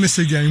 you never miss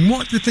a game.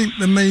 What do you think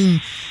the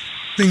main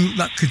thing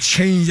that could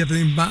change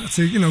everything back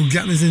to,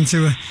 getting us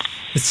into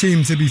a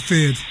team to be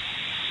feared?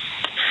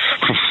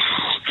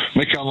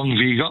 Mick, how long have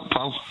you got,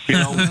 pal?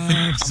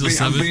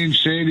 I'm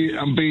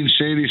being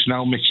serious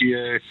now, Mickey.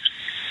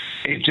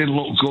 It didn't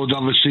look good.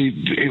 Obviously,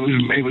 it was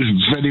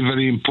very,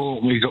 very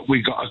important.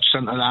 We got a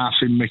centre half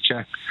in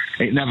Mickey.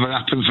 It never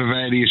happened for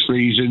various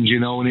reasons,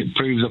 and it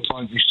proved the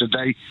point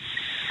yesterday.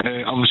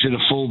 Obviously,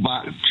 the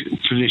full-back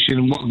position,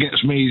 and what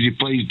gets me is he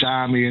plays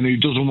Darmian, who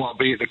doesn't want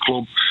to be at the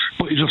club,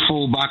 but he's a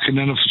full-back, and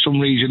then for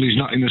some reason he's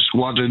not in the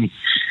squad, and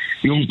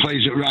Young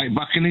plays at right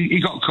back, and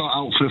he got caught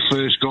out for the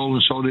first goal,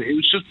 and so it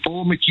was just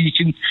poor, Mickey.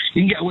 You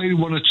can get away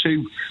with 1 or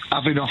 2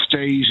 having off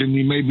days, and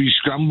you maybe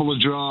scramble a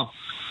draw.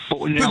 But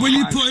when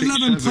you put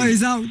 11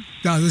 players out,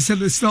 Dad, I said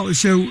at the start of the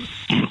show,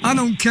 I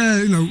don't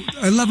care,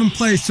 11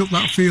 players took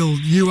that field.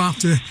 You have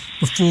to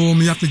perform,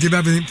 you have to give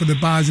everything for the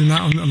badge and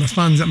that, and the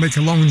fans that make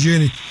a long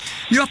journey.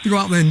 You have to go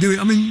out there and do it.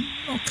 I mean,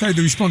 okay,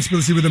 the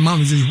responsibility with the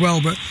manager as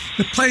well, but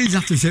the players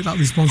have to take that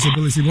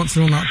responsibility once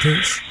they're on that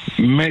pitch.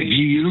 Mick,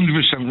 you're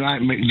 100%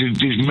 right, Mick.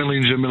 There's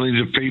millions and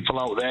millions of people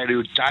out there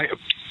who die to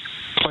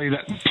play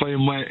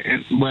and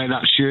wear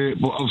that shirt,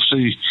 but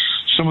obviously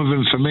some of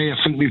them, for me, I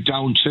think they've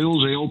down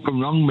tools. They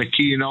open wrong,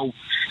 Mickey.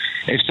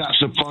 If that's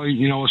the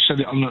point, I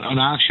said it on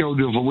our show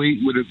the other week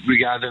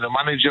regarding a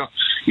manager.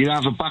 You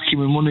either back him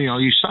with money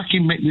or you sack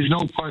him, Mick. There's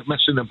no point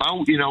messing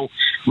about.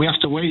 We have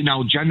to wait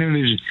now.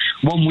 January is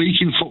 1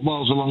 week in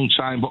football is a long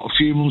time, but a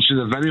few months is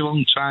a very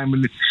long time,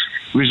 and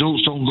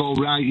results don't go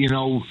right.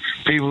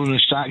 People are going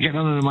to start getting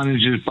on the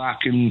manager's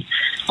back, and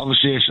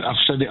obviously I've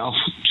said it off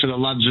to the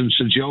lads and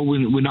to Joe.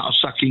 We're not a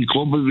sacking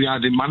club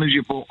regarding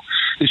manager, but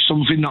there's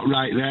something not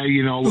right there.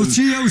 Well,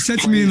 Gio said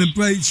to me in the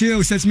break.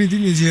 Gio said to me,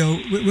 didn't you,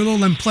 Gio? With all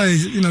them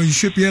players, you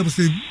should be able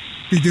to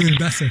be doing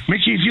better.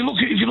 Mickey, if you look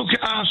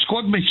at our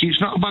squad, Mickey, it's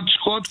not a bad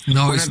squad.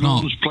 No, it's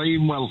not.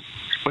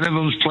 When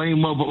everyone's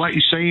playing well, but like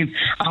you're saying,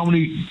 how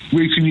many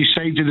weeks can you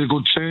say did a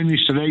good turn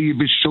yesterday? You'd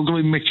be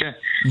struggling, Mickey.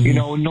 And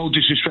no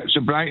disrespect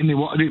to Brighton, they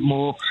wanted it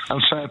more,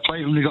 and fair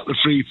play when they got the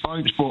 3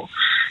 points. But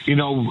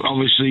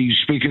obviously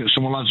speaking to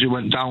some lads who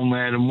went down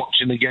there and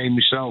watching the game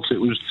myself, it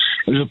was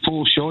a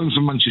poor showing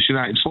for Manchester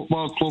United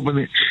Football Club,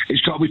 and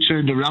it's got to be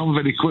turned around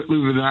very quickly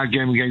with our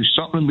game against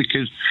Tottenham,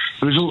 because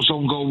the results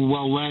don't go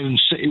well there, and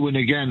City win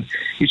again.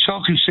 You're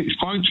talking 6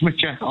 points,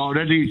 Mickey,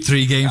 already.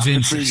 3 games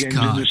in. 3 games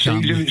in the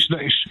season.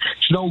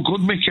 It's no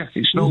good, Mickey.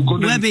 It's no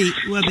good. Webby,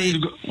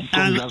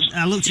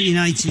 I looked at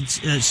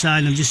United's side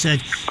and I've just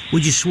said,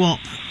 would you swap?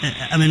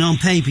 On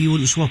paper you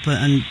wouldn't swap it,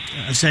 and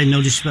I say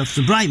no disrespect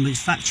to Brighton, but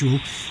it's factual.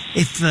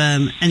 If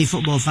any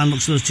football fan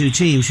looks at those 2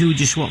 teams, who would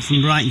you swap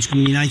from Brighton to come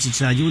on the United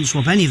side? You wouldn't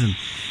swap any of them.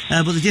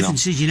 But the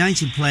difference is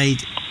United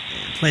played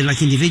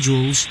like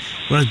individuals,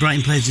 whereas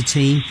Brighton plays as a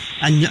team,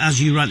 and as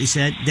you rightly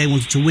said, they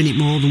wanted to win it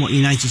more than what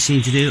United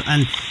seemed to do.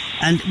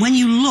 And when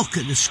you look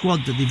at the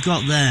squad that they've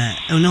got there,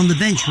 and on the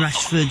bench,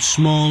 Rashford,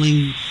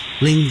 Smalling,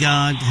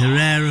 Lingard,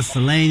 Herrera,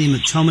 Fellaini,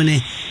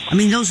 McTominay,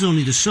 those are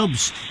only the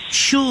subs.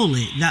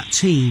 Surely that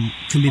team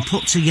can be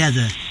put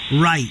together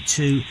right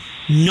to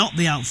not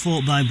be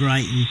outfought by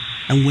Brighton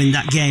and win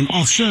that game,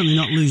 or certainly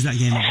not lose that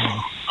game at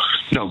all.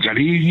 No,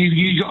 Gary,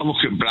 you got to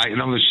look at Brighton.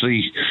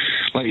 Obviously,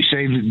 like you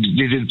say,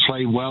 they did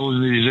play well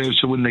and they deserve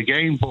to win the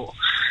game, but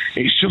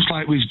it's just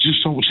like we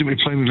just don't seem to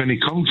be playing with any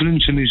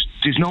confidence, and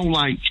there's no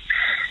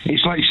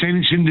it's like saying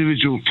it's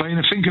individual playing.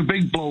 I think a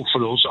big blow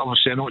for us,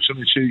 obviously, I know it's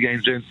only 2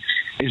 games in,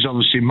 is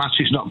obviously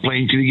Mattis not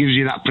playing, because he gives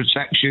you that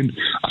protection,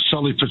 a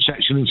solid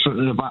protection in front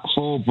of the back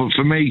four. But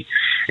for me,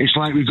 it's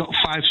like we've got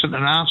 5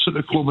 centre-halves at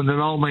the club and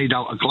they're all made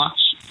out of glass.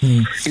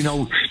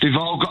 They've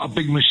all got a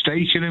big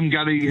mistake in them,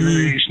 Gary.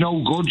 It's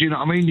no good, you know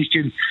what I mean?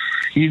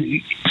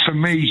 For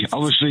me,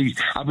 obviously,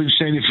 I've been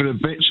saying it for a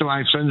bit to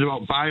my friends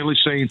about Bailey,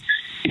 saying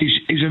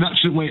he's an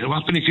absolute way to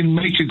happen. He can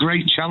make a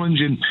great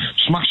challenge and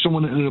smash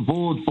someone into the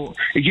board, but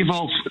it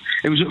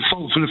was at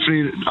fault for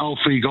all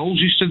 3 goals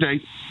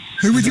yesterday.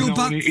 Who would your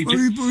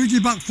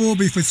back 4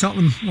 be for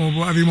Tottenham, or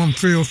whatever you want,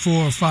 3 or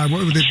 4 or 5?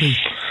 What would it be?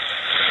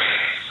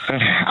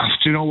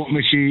 Do you know what,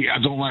 Mickey? I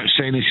don't like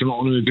saying this. I'm not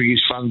one of the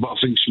biggest fans, but I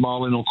think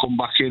Smalling will come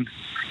back in.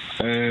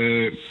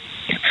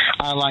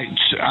 I like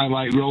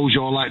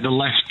Rojo. I like the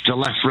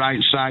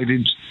left-right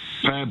sided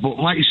pair. But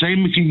like you say,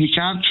 Mickey, you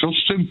can't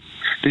trust him.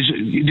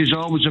 There's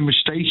always a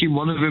mistake in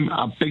one of them,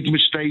 a big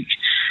mistake,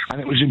 and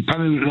it was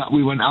imperative that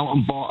we went out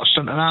and bought a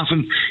centre half.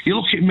 And you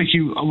look at Mickey,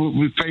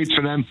 we paid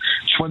for them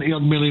 20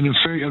 odd million and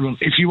 30 odd.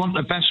 If you want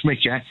the best,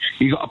 Mickey,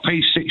 you got to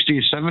pay 60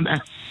 or 70.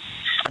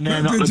 And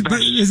they're not the best. But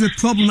there's a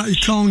problem that you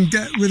can't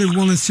get rid of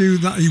 1 or 2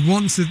 that he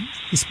wants to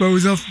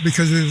dispose of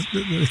because they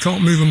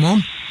can't move them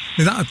on.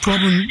 Is that a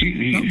problem?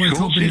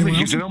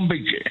 If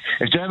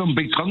they're on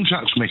big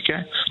contracts, Mickey,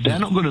 they're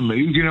not going to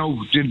move.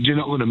 They're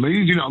not going to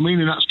move. You know what I mean?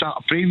 And that's our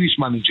previous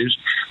managers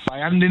by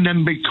handing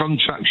them big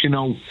contracts. And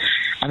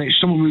it's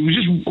something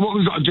what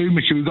we've got to do,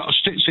 Mickey. We've got to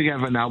stick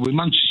together now with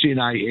Manchester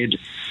United,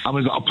 and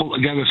we've got to put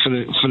together for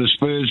the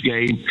Spurs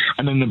game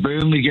and then the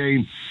Burnley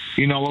game.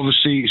 You know,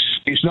 obviously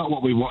it's not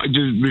what we wanted,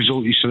 the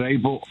result yesterday,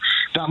 but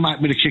that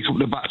might be the kick up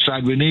the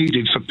backside we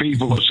needed for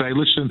people to say,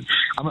 listen,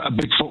 I'm at a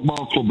big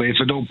football club here. If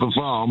I don't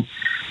perform,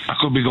 I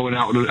could be going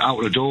out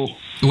the door.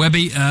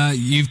 Webby,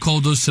 you've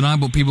called us tonight,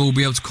 but people will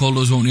be able to call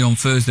us, won't they, on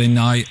Thursday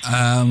night,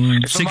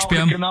 6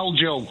 p.m. Canal,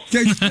 Joe.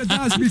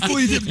 Daz, before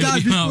you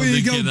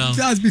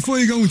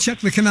go and check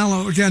the canal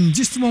out again,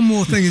 just one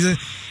more thing is,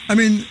 I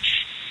mean,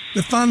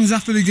 the fans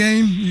after the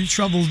game, you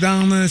travelled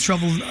down there,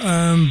 travelled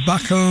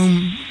back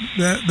home.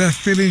 Their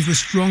feelings were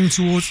strong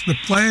towards the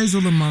players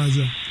or the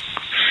manager.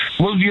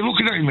 Well, you're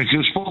looking at him, Mickey.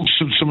 I spoke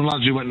to some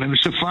lads who went there.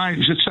 It's a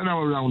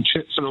 10-hour round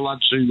trip for the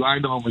lads who I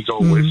normally go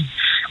with.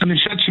 And they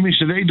said to me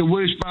today, the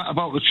worst part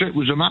about the trip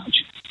was the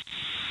match.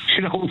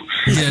 You know,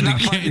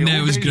 the getting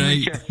there was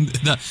great.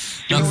 that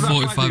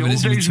 45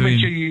 minutes in between.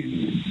 Do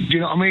you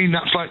know what I mean?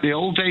 That's like the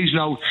old days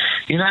now.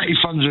 United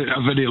fans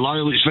are very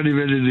loyal. It's very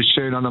ready to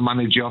turn on a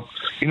manager.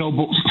 You know,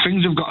 but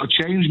things have got to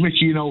change,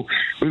 Mickey. You know,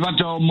 we've had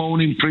all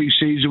moaning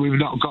pre-season. We've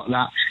not got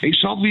that.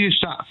 It's obvious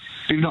that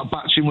they've not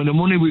backed him with the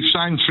money. We've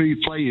signed 3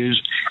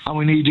 players and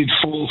we needed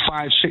 4,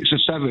 5, 6 or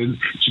 7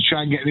 to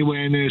try and get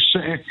anywhere near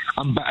City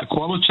and better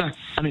quality.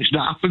 And it's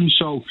not happened.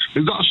 So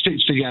we've got to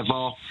stitch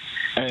together.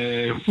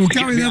 Well,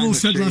 Gary Neville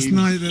said last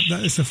night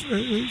that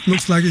it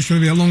looks like it's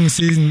going to be a long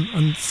season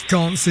and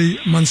can't see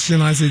Manchester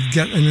United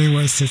getting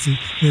anywhere near City.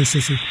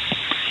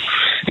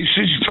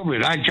 He's probably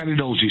right. Gary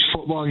knows his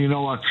football, you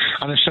know. And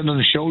I said on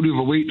the show the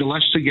other week, the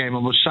Leicester game, I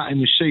was sat in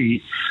the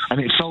seat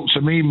and it felt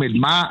to me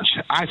mid-March,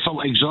 I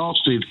felt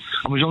exhausted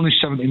and was only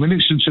 70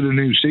 minutes into the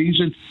new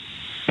season.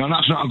 Now,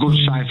 that's not a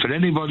good sign for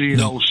anybody, you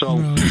know. So,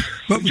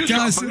 but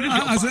guys,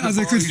 as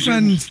a good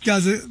friend,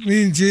 guys,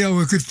 me and Gio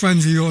are good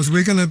friends of yours.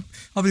 We're going to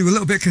obviously we're a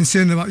little bit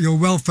concerned about your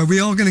welfare. We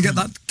are going to get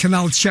that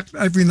canal checked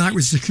every night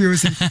with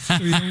security. So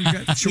you don't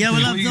get we'll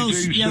have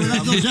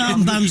those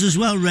armbands as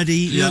well ready.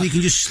 You know, you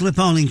can just slip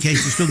on in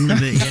case you're struggling a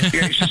bit.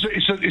 Yeah,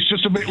 it's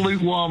just a bit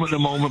lukewarm at the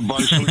moment,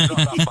 boys. So it's not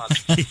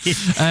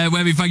that bad.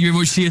 Webby, thank you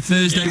very much. See you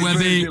Thursday,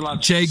 Webby.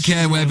 Take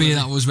care, Webby.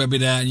 That was Webby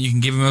there, and you can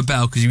give him a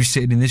bell because he was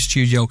sitting in this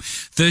studio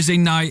Thursday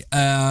night.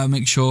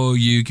 Make sure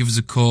you give us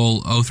a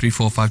call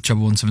 0345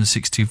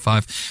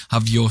 17625.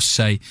 Have your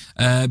say.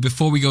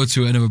 Before we go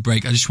to another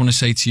break, I just want to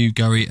say to you,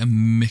 Gary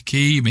and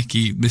Mickey,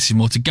 this is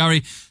more to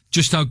Gary,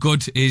 just how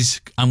good is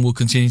and will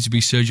continue to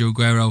be Sergio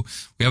Aguero.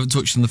 We haven't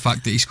touched on the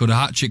fact that he scored a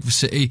hat-trick for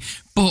City,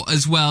 but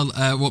as well,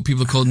 what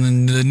people are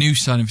calling the new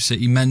signing for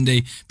City,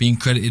 Mendy, being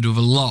credited with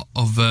a lot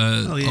of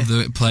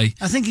the play.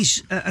 I think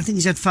he's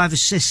had 5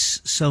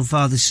 assists so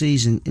far this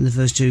season in the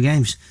first 2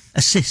 games.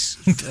 Assists.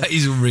 That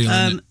is unreal,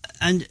 isn't it?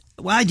 And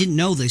well, I didn't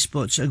know this,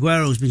 but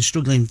Aguero's been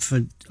struggling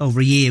for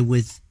over a year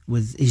with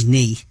his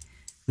knee,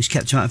 which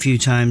kept him out a few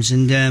times,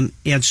 and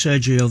he had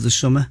surgery over the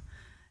summer.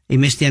 He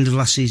missed the end of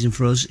last season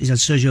for us. He's had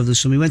surgery over the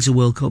summer. He went to the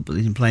World Cup, but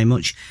he didn't play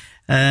much.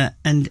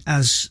 And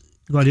as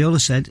Guardiola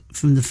said,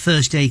 from the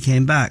first day he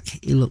came back,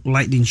 he looked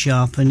lightning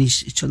sharp, and he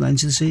took that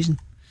into the season.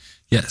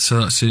 Yeah, so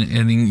that's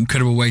an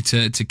incredible way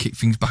to kick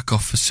things back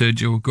off for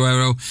Sergio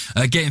Aguero.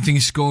 Getting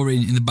things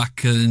scoring in the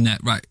back of the net.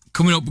 Right,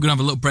 coming up, we're going to have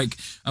a little break.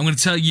 I'm going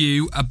to tell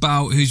you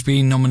about who's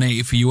been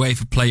nominated for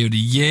UEFA Player of the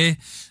Year.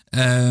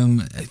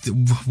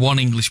 One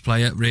English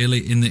player,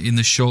 really, in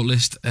the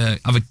shortlist.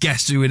 Have a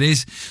guess who it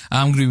is.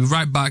 I'm going to be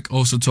right back,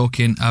 also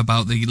talking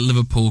about the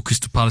Liverpool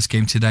Crystal Palace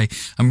game today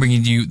and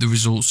bringing you the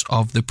results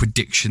of the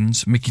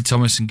predictions. Mickey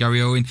Thomas and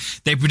Gary Owen,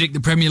 they predict the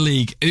Premier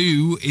League.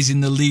 Who is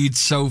in the lead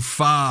so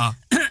far?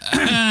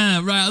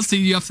 Right, I'll see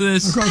you after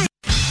this.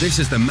 This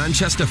is the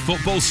Manchester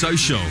Football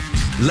Social,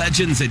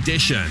 Legends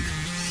Edition.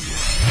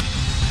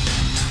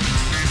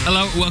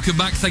 Hello, welcome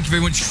back. Thank you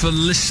very much for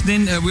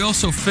listening. We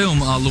also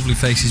film our lovely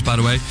faces, by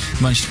the way,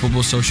 Manchester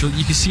Football Social.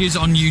 You can see us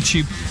on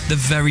YouTube the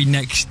very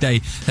next day.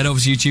 Head over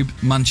to YouTube,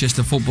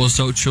 Manchester Football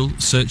Social,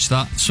 search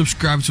that,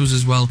 subscribe to us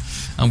as well,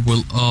 and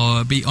we'll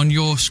be on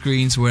your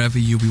screens wherever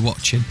you'll be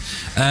watching.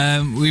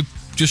 We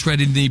just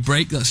read in the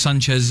break that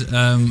Sanchez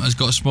has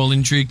got a small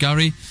injury,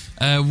 Gary.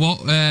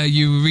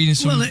 You were reading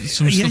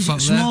some stuff out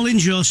there? Small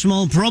injury or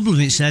small problem,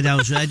 it said, I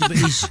was read, but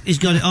he's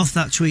got it off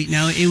that tweet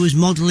now. He was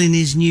modelling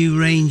his new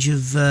range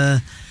of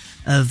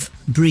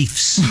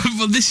briefs.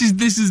 But this is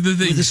the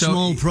thing. With a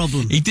small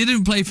problem. He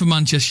didn't play for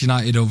Manchester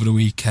United over the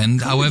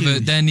weekend. However,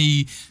 then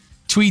he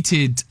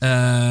tweeted,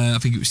 I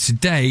think it was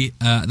today,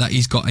 that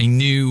he's got a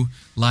new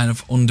line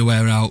of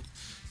underwear out.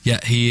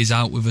 Yet he is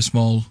out with a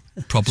small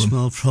problem.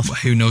 Small problem.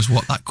 Who knows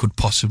what that could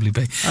possibly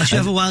be? I should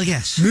have a wild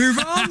guess. Move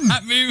on.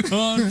 Move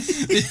on.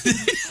 This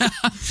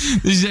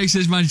is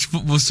XS Manchester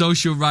Football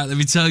Social. Right, let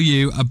me tell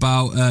you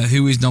about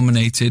who is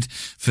nominated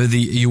for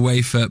the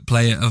UEFA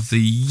Player of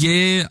the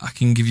Year. I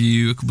can give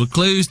you a couple of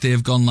clues. They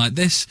have gone like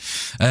this.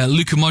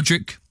 Luka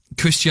Modric,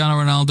 Cristiano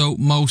Ronaldo,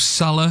 Mo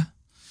Salah,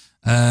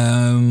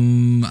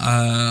 and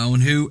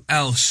who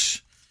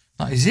else?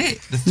 That is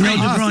it. The three. No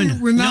De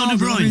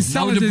Bruyne.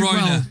 No De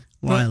Bruyne.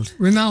 Wild.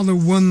 Ronaldo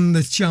won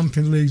the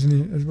Champions League,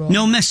 didn't he, as well?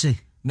 No Messi.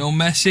 no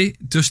Messi,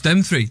 just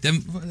them three.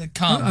 Them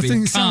can't I be.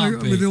 think Salah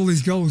with all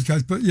these goals,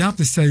 guys, but you have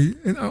to say,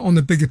 on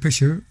the bigger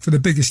picture, for the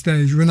bigger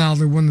stage,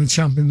 Ronaldo won the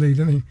Champions League,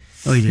 didn't he?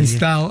 Oh, he did, in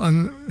style,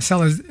 and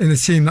Salah's in a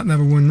team that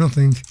never won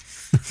nothing.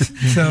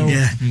 So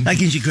yeah, that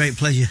gives you great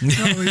pleasure.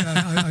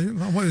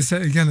 I want to say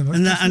it again.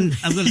 And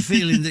I've got a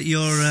feeling that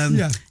your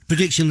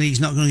prediction league's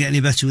not going to get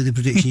any better with the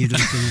prediction you've done.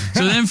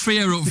 So them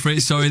three are up for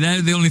it. Sorry,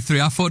 they're the only three.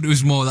 I thought it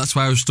was more. That's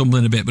why I was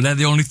stumbling a bit. But they're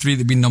the only three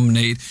that've been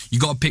nominated. You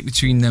got to pick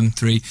between them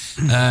three.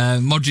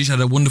 Modric had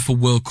a wonderful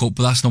World Cup,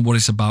 but that's not what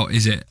it's about,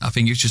 is it? I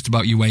think it's just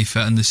about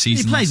UEFA and the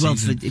season. He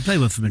played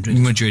well for Madrid.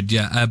 Madrid,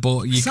 yeah.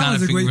 But you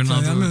kind of think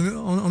Ronaldo. I mean,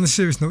 on a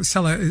serious note,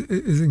 Salah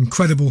is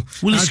incredible.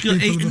 Well, listen,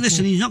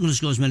 he's not going to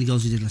score as many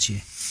goals as he did last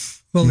year.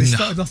 Well, he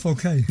started off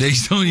okay.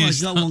 He's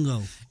got one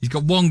goal. He's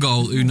got one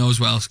goal. Who knows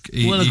what else?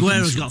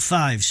 Aguero's got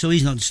 5, so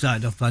he's not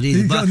started off bad either.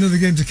 He's got another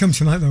game to come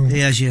tonight, though. He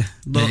has, yeah.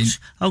 But,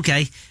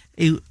 okay,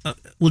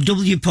 we'll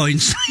double your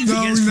points. No.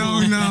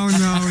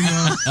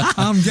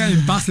 I'm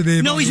getting battered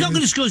here. No, he's not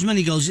going to score as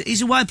many goals.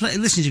 He's a wide player.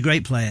 Listen, he's a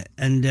great player.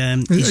 And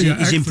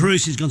he's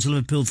improved since he's gone to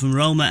Liverpool from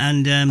Roma.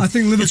 And I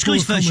think Liverpool he'll score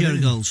his first share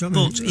of goals.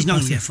 But he's not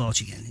going to get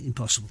 40 again.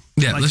 Impossible.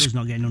 Yeah, he's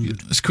not getting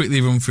 100. Let's quickly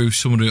run through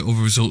some of the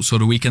other results of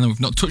the weekend that we've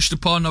not touched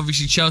upon.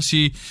 Obviously,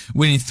 Chelsea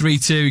winning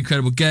 3-2,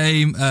 incredible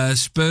game.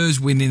 Spurs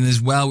winning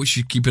as well, which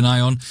you keep an eye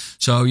on.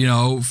 So,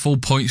 full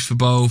points for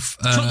both.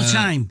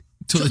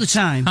 Took the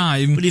time,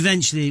 but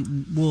eventually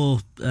wore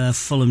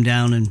Fulham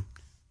down and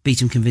beat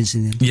them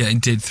convincingly. Yeah,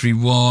 it did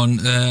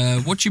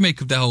 3-1. What do you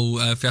make of the whole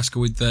fiasco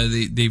with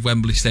the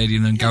Wembley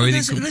Stadium and Gary?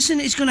 Listen,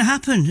 it's going to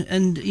happen,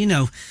 and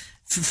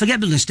forget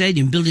building a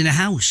stadium, building a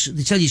house.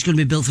 They tell you it's going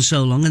to be built for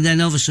so long, and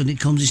then all of a sudden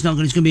it's not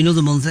going. It's going to be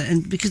another month,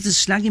 and because there's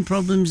snagging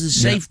problems, there's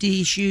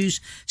safety issues,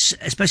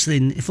 especially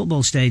in a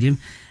football stadium,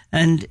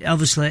 and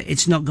obviously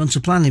it's not gone to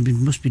plan. It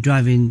must be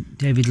driving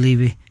David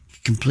Levy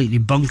completely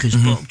bonkers.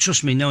 But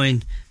trust me,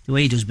 knowing the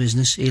way he does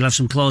business, he'll have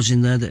some clauses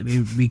in there that'll be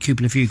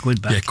recouping a few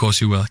quid back. Yeah, of course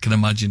he will, I can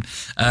imagine.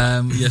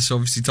 Yes,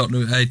 obviously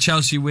Tottenham,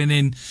 Chelsea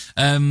winning.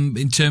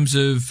 In terms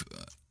of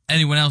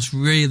anyone else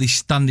really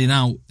standing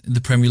out in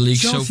the Premier League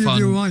Chelsea so far?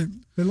 Did all right.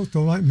 They looked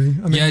all right, me.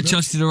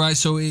 Chelsea did all right,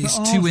 so it's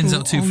 2 wins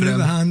out 2 for them. On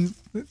the other hand,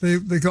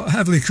 they got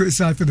heavily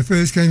criticised for the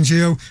first game,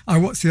 Gio. I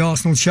watched the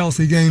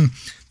Arsenal-Chelsea game,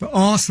 but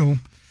Arsenal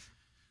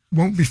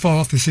won't be far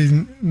off the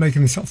season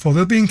making the top 4.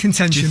 They'll be in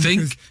contention. Do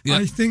you think?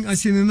 I think I've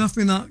seen enough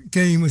in that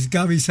game, as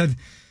Gary said,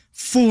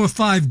 4 or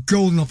 5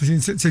 golden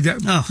opportunities to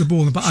get the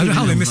ball in the back.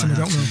 How they miss them, I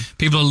don't know.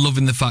 People are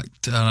loving the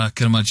fact, and I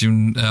can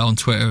imagine on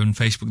Twitter and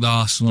Facebook, that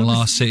Arsenal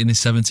are sitting in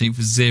 17th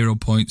with 0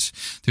 points.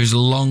 There's a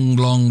long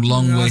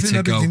way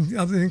to go.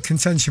 I think in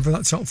contention for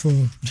that top 4.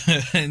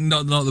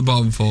 not the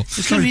bottom 4.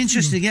 It's going to be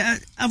interesting.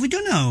 Have we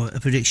done a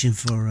prediction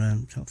for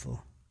top 4?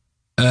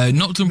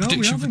 Not done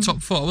prediction for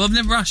top 4. Well, I've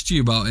never asked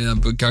you about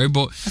it, Gary,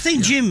 but I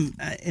think Jim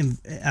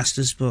asked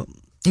us, but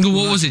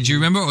what was it? Do you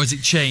remember, or has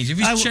it changed? If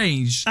it's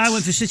changed, I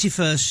went for City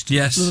first.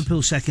 Yes,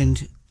 Liverpool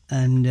second,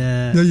 and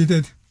no, you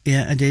did.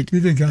 Yeah, I did. You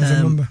did, guys. I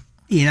remember.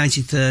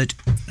 United third,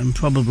 and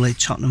probably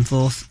Tottenham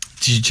fourth.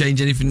 Did you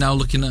change anything now?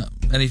 Looking at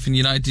anything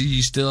United, do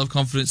you still have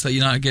confidence that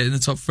United get in the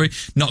top 3?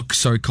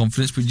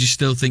 Confidence, but do you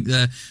still think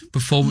their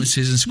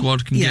performances and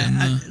squad can get in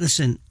there?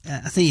 Listen,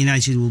 I think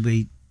United will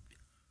be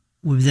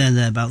there and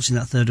thereabouts in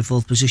that 3rd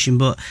or 4th position,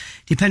 but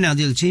depending on how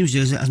the other teams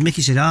do, as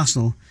Mickey said,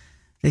 Arsenal,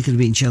 they could have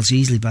beaten Chelsea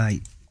easily by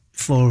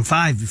 4 or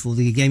 5 before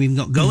the game even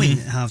got going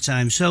at half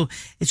time. So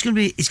it's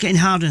getting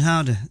harder and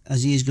harder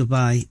as the years go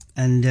by,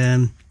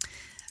 and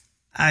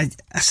I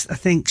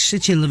think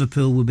City and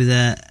Liverpool will be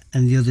there,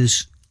 and the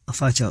others will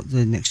fight out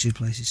the next 2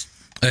 places.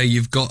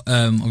 You've got,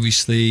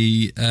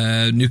 obviously,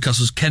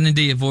 Newcastle's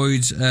Kennedy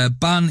avoids a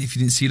ban. If you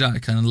didn't see that, I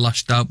kind of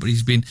lashed out, but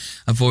he's been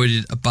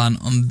avoided a ban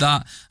on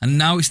that. And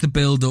now it's the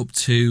build-up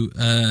to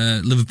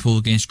Liverpool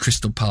against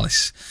Crystal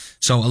Palace.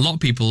 So a lot of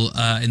people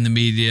in the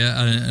media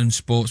and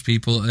sports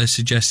people are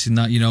suggesting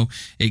that,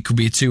 it could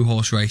be a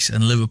 2-horse race,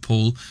 and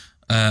Liverpool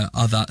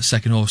are that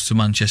second horse to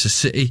Manchester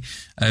City.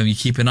 You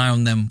keep an eye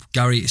on them,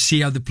 Gary,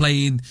 see how they're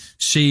playing,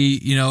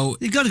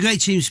 They've got a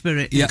great team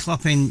spirit, and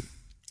Klopp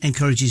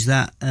encourages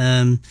that.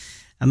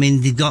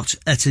 They've got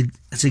a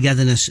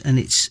togetherness, and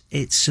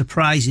it's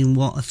surprising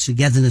what a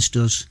togetherness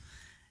does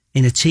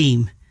in a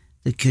team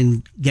that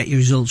can get you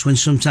results when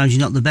sometimes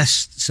you're not the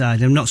best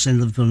side. I'm not saying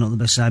Liverpool are not the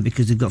best side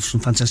because they've got some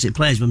fantastic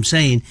players, but I'm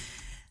saying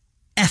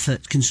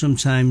effort can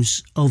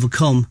sometimes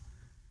overcome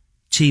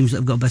teams that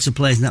have got better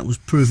players, and that was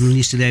proven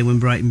yesterday when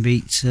Brighton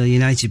beat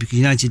United, because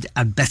United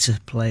had better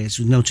players,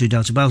 with no 2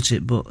 doubt about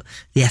it, but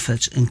the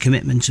effort and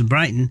commitment of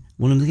Brighton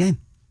won them the game.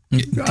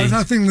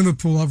 I think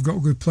Liverpool have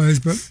got good players,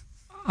 but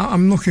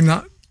I'm looking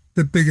at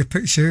the bigger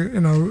picture,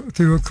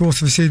 through the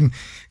course of the season.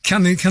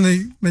 Can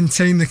they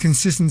maintain the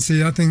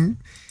consistency? I think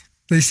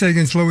they say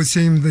against lower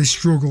teams they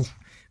struggle.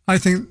 I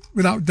think,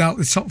 without doubt,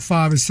 the top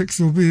 5 or 6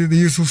 will be the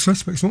usual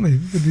suspects, won't they?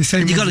 They'll be the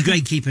same. And you've got a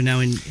great keeper now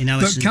in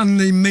Alisson. But can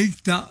they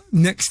make that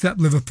next step,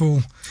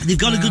 Liverpool? They've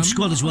got a good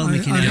squad as well,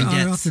 Mickey. I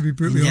have to be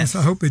brutally honest.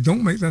 I hope they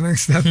don't make that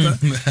next step, but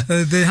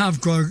they have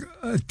got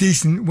a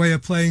decent way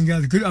of playing.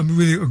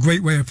 Really a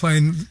great way of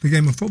playing the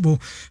game of football.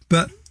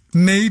 But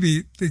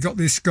maybe they got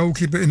this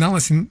goalkeeper in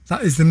Alisson.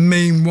 That is the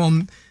main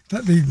one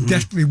that they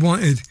desperately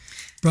wanted.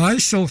 But I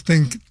still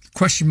think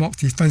question mark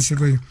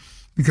defensively,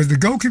 because the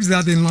goalkeepers they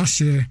had in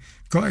last year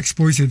got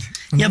exploited.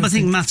 Yeah, but I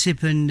think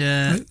Matip and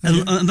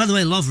by the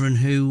way, Lovren,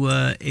 who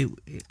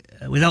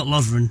without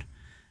Lovren,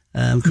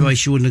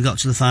 Croatia wouldn't have got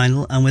to the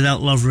final, and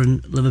without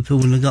Lovren, Liverpool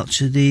wouldn't have got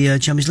to the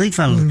Champions League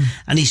final.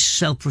 And he's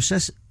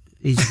self-processed.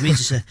 He's me to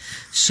say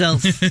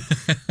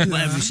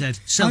whatever he said.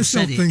 I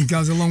still think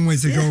there's a long way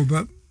to go,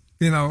 but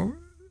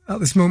at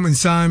this moment in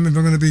time, if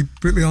I'm going to be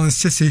brutally honest,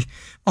 City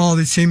are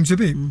the team to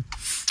beat.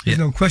 There's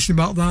no question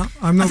about that.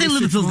 I think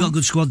Liverpool have got a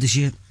good squad this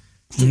year.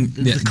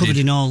 They're covered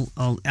in all,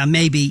 and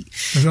maybe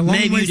you'd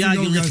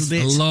argue a little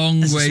bit. A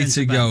long way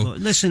to go. But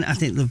listen, I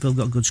think Liverpool have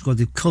got a good squad.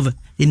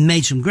 They've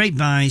made some great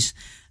buys,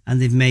 and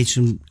they've made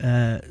some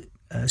signings.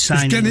 It's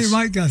getting it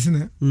right, guys,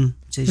 isn't it?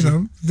 It is,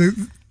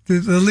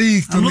 the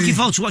league. I'm looking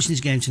forward to watching this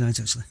game tonight,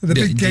 actually. The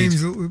big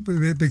games will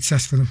be a big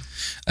test for them.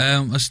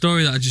 A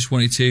story that I just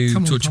wanted to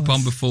touch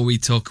upon before we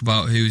talk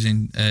about who's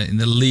in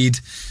the lead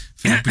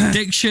for the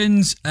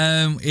predictions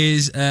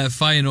is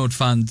Feyenoord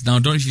fans. Now, I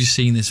don't know if you've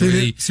seen this. I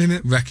really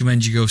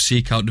recommend you go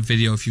seek out the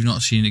video if you've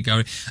not seen it,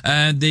 Gary.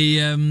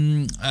 The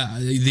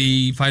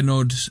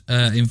Feyenoord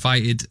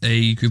invited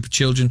a group of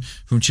children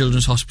from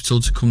Children's Hospital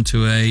to come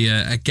to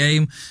a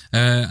game,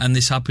 and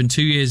this happened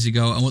 2 years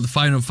ago. And what the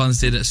Feyenoord fans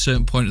did at a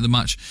certain point of the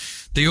match,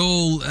 they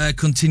all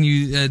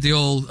continue. I've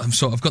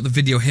got the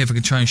video here if I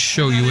can try and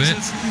show you it.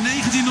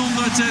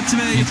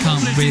 You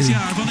can't really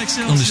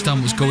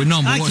understand what's going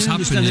on, but what's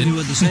happening?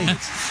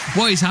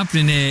 What is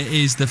happening here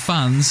is the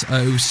fans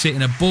who are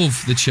sitting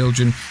above the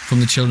children from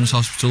the Children's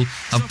Hospital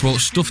have brought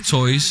stuffed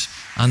toys,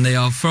 and they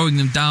are throwing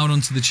them down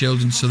onto the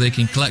children so they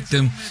can collect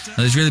them. And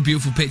there's really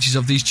beautiful pictures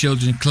of these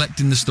children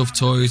collecting the stuffed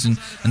toys and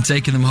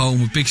taking them home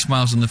with big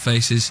smiles on their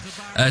faces.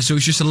 So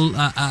it's just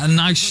a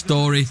nice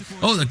story.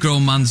 Oh, the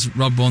grown man's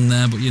Rob on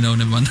there, but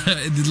never mind.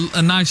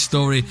 A nice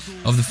story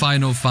of the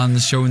Feyenoord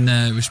fans showing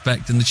their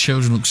respect, and the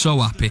children look so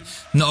happy.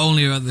 Not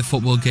only at the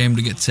football game,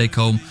 they get to take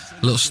home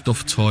a little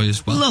stuffed toy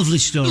as well. Lovely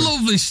story.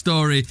 Lovely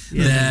story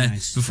there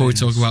before we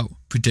talk about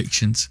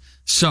predictions.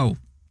 So,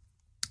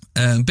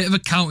 bit of a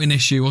counting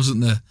issue,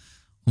 wasn't there,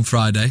 on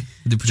Friday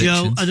with the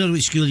predictions? Joe, I don't know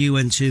which school you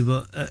went to,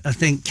 but I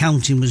think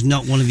counting was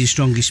not one of your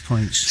strongest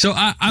points. So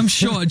I'm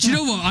sure. Do you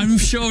know what? I'm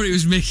sure it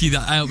was Mickey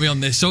that helped me on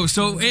this. So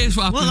here's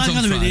what happens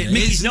on Friday.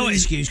 Mickey's no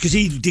excuse because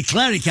he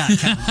declared he can't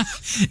count.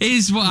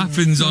 Here's what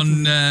happens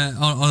on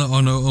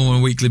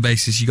a weekly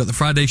basis. You got the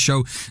Friday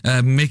show.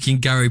 Mickey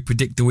and Gary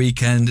predict the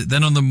weekend.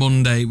 Then on the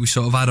Monday we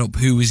sort of add up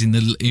who's in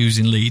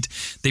lead.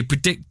 They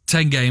predict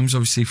 10 games,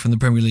 obviously from the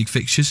Premier League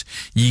fixtures.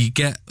 You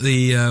get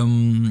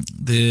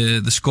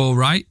the score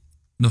right.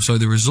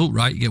 The result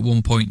right, you get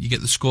 1 point. You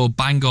get the score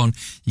bang on,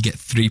 you get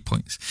 3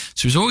 points.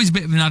 So it's always a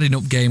bit of an adding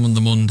up game on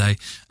the Monday.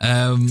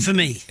 For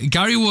me.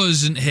 Gary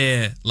wasn't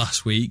here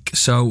last week,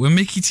 so when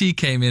Mickey T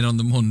came in on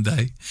the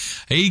Monday,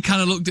 he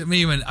kind of looked at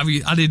me and went, have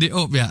you added it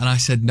up yet? And I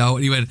said, no.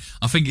 And he went,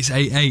 I think it's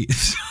 8-8.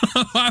 So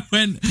I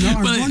went, no,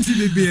 I wanted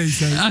it to be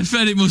 8-8. I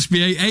said it must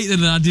be 8-8,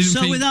 then I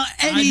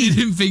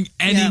didn't think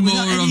any more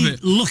of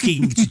it.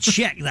 Looking to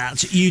check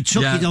that, you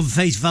took it on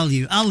face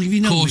value. I'll give you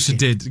no. Of course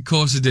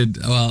I did.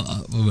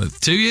 Well,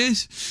 2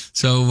 years.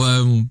 So,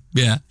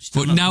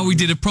 but now we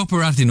did a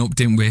proper adding up,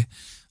 didn't we?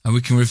 And we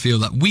can reveal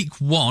that.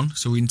 Week 1,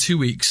 so in 2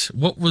 weeks,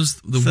 what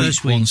was the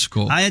first week 1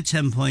 score? I had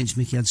 10 points,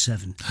 Mickey had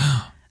 7.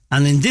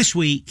 And in this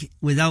week,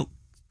 without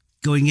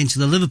going into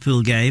the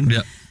Liverpool game,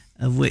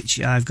 of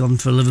which I've gone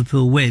for a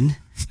Liverpool win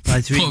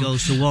by 3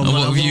 goals to 1.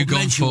 What have you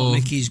gone for?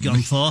 Mickey's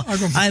gone for.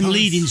 I'm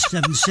leading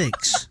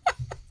 7-6.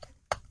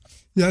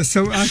 Yeah,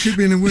 so I could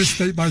be in a worse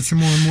state by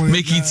tomorrow morning.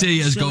 Mickey T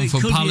has gone for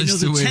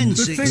Palace to win.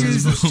 The thing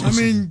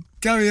is,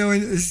 Gary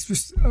Owen is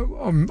just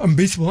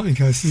unbeatable, aren't you,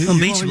 Kirsty?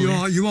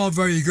 Unbeatable. You are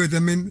very good.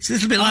 It's a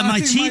little bit like my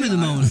team at the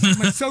moment.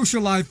 My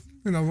social life,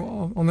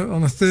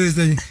 on a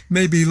Thursday,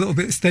 maybe a little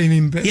bit staying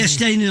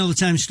all the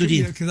time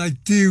studying. Because I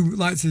do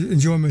like to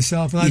enjoy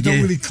myself, and I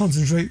don't really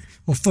concentrate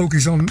or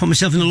focus on. Put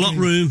myself in the locker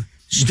room.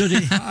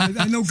 Study.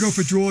 I don't go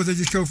for draws. I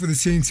just go for the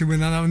team to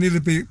win, and I need to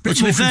be. But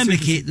to be fair,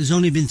 Mickey, there's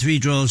only been 3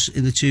 draws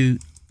in the two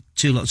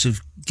lots of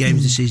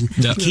games this season.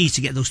 The key is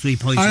to get those 3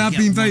 points. I have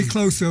been very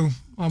close, though.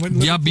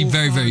 You have been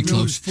very, very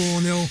close.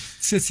 4-0,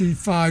 City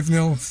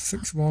 5-0,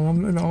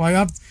 6-1. I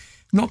have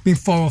not been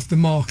far off the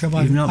mark, have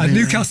I?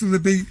 Newcastle to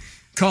beat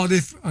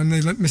Cardiff, and they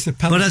missed a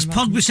penalty. But as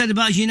Pogba said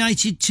about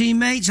United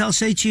teammates, I'll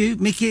say to you,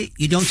 Mickey,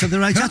 you don't have the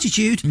right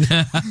attitude.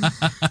 I'm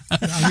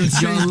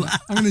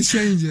going to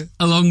change it.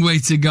 A long way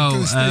to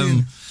go.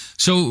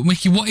 So,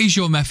 Mickey, what is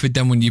your method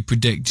then when you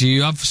predict? Do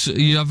you have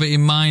it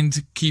in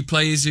mind? Key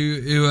players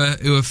who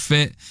are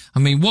fit. I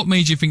mean, what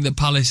made you think that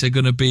Palace are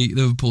going to beat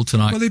Liverpool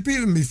tonight? Well, they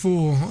beat them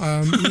before.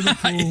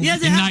 Liverpool. Yeah,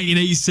 in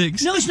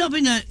 1986. No, it's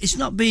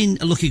not been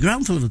a lucky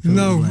ground for Liverpool.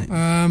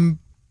 No,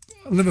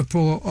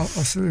 Liverpool are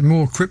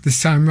more equipped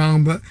this time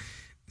round, but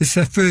it's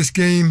their first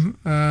game.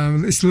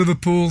 It's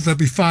Liverpool. They'll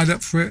be fired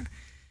up for it,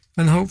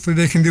 and hopefully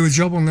they can do a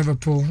job on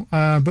Liverpool.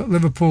 But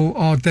Liverpool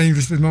are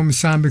dangerous at the moment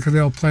in time because they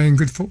are playing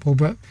good football.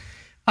 But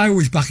I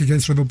always back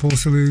against Liverpool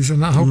to lose,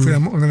 and hopefully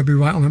I'm going to be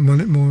right on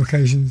it more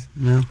occasions.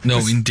 No,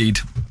 indeed.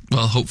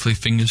 Well, hopefully,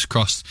 fingers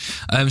crossed.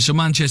 So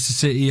Manchester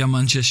City and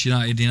Manchester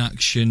United in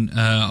action,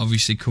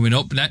 obviously coming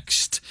up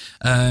next.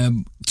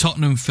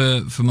 Tottenham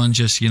for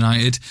Manchester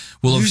United.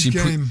 We'll obviously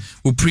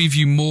we'll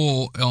preview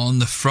more on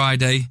the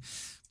Friday.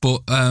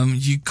 But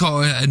you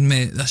got to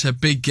admit that's a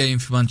big game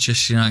for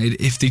Manchester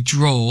United. If they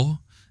draw,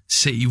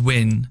 City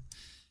win.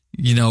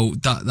 You know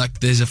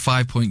that there's a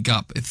 5-point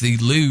gap. If they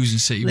lose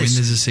and City win,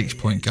 there's a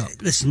 6-point gap.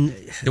 Listen,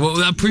 well,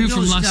 that proved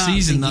from last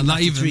season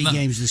that even 3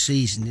 games of the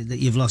season that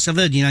you've lost. I've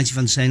heard United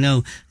fans say,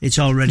 "No, it's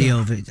already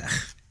over."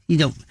 You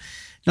don't.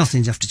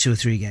 Nothing's after 2 or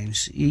 3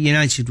 games.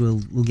 United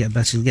will get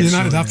better.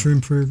 United have to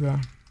improve.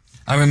 Yeah.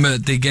 I remember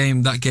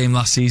that game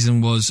last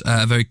season was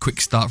a very quick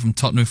start from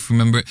Tottenham. If you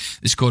remember it,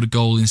 they scored a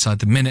goal inside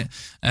the minute.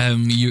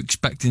 You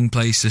expecting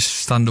players to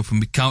stand up and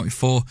be counted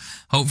for.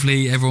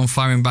 Hopefully, everyone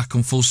firing back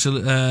on full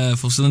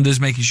cylinders,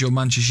 making sure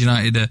Manchester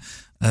United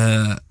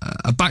are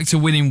back to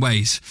winning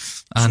ways.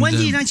 And, when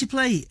do United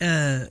play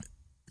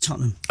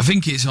Tottenham? I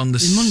think it's on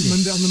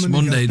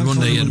Monday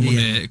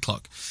at 8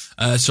 o'clock.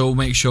 So we'll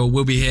make sure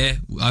we'll be here.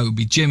 I will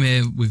be Jim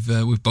here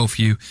with both of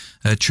you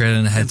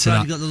trailing ahead to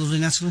that. You got the lovely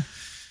Natalie.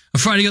 On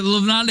Friday, got the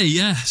Love Natalie,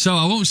 yeah. So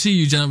I won't see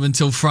you, gentlemen,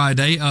 until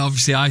Friday.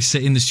 Obviously, I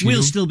sit in the studio.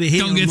 We'll still be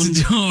here. Don't get Monday.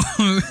 to talk.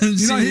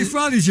 You're not here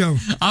Friday, Joe?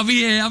 I'll be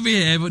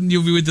here, but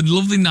you'll be with the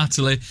lovely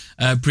Natalie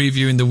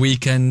previewing the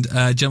weekend.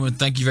 Gentlemen,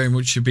 thank you very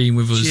much for being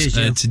with us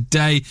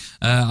today.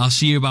 I'll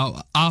see you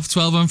about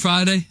 12:30 on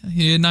Friday.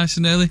 You nice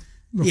and early?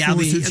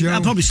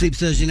 I'll probably sleep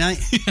Thursday night.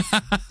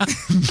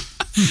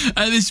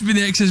 This has been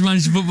the XS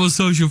Manchester Football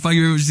Social. Thank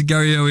you very much to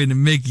Gary Owen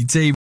and Mickey T.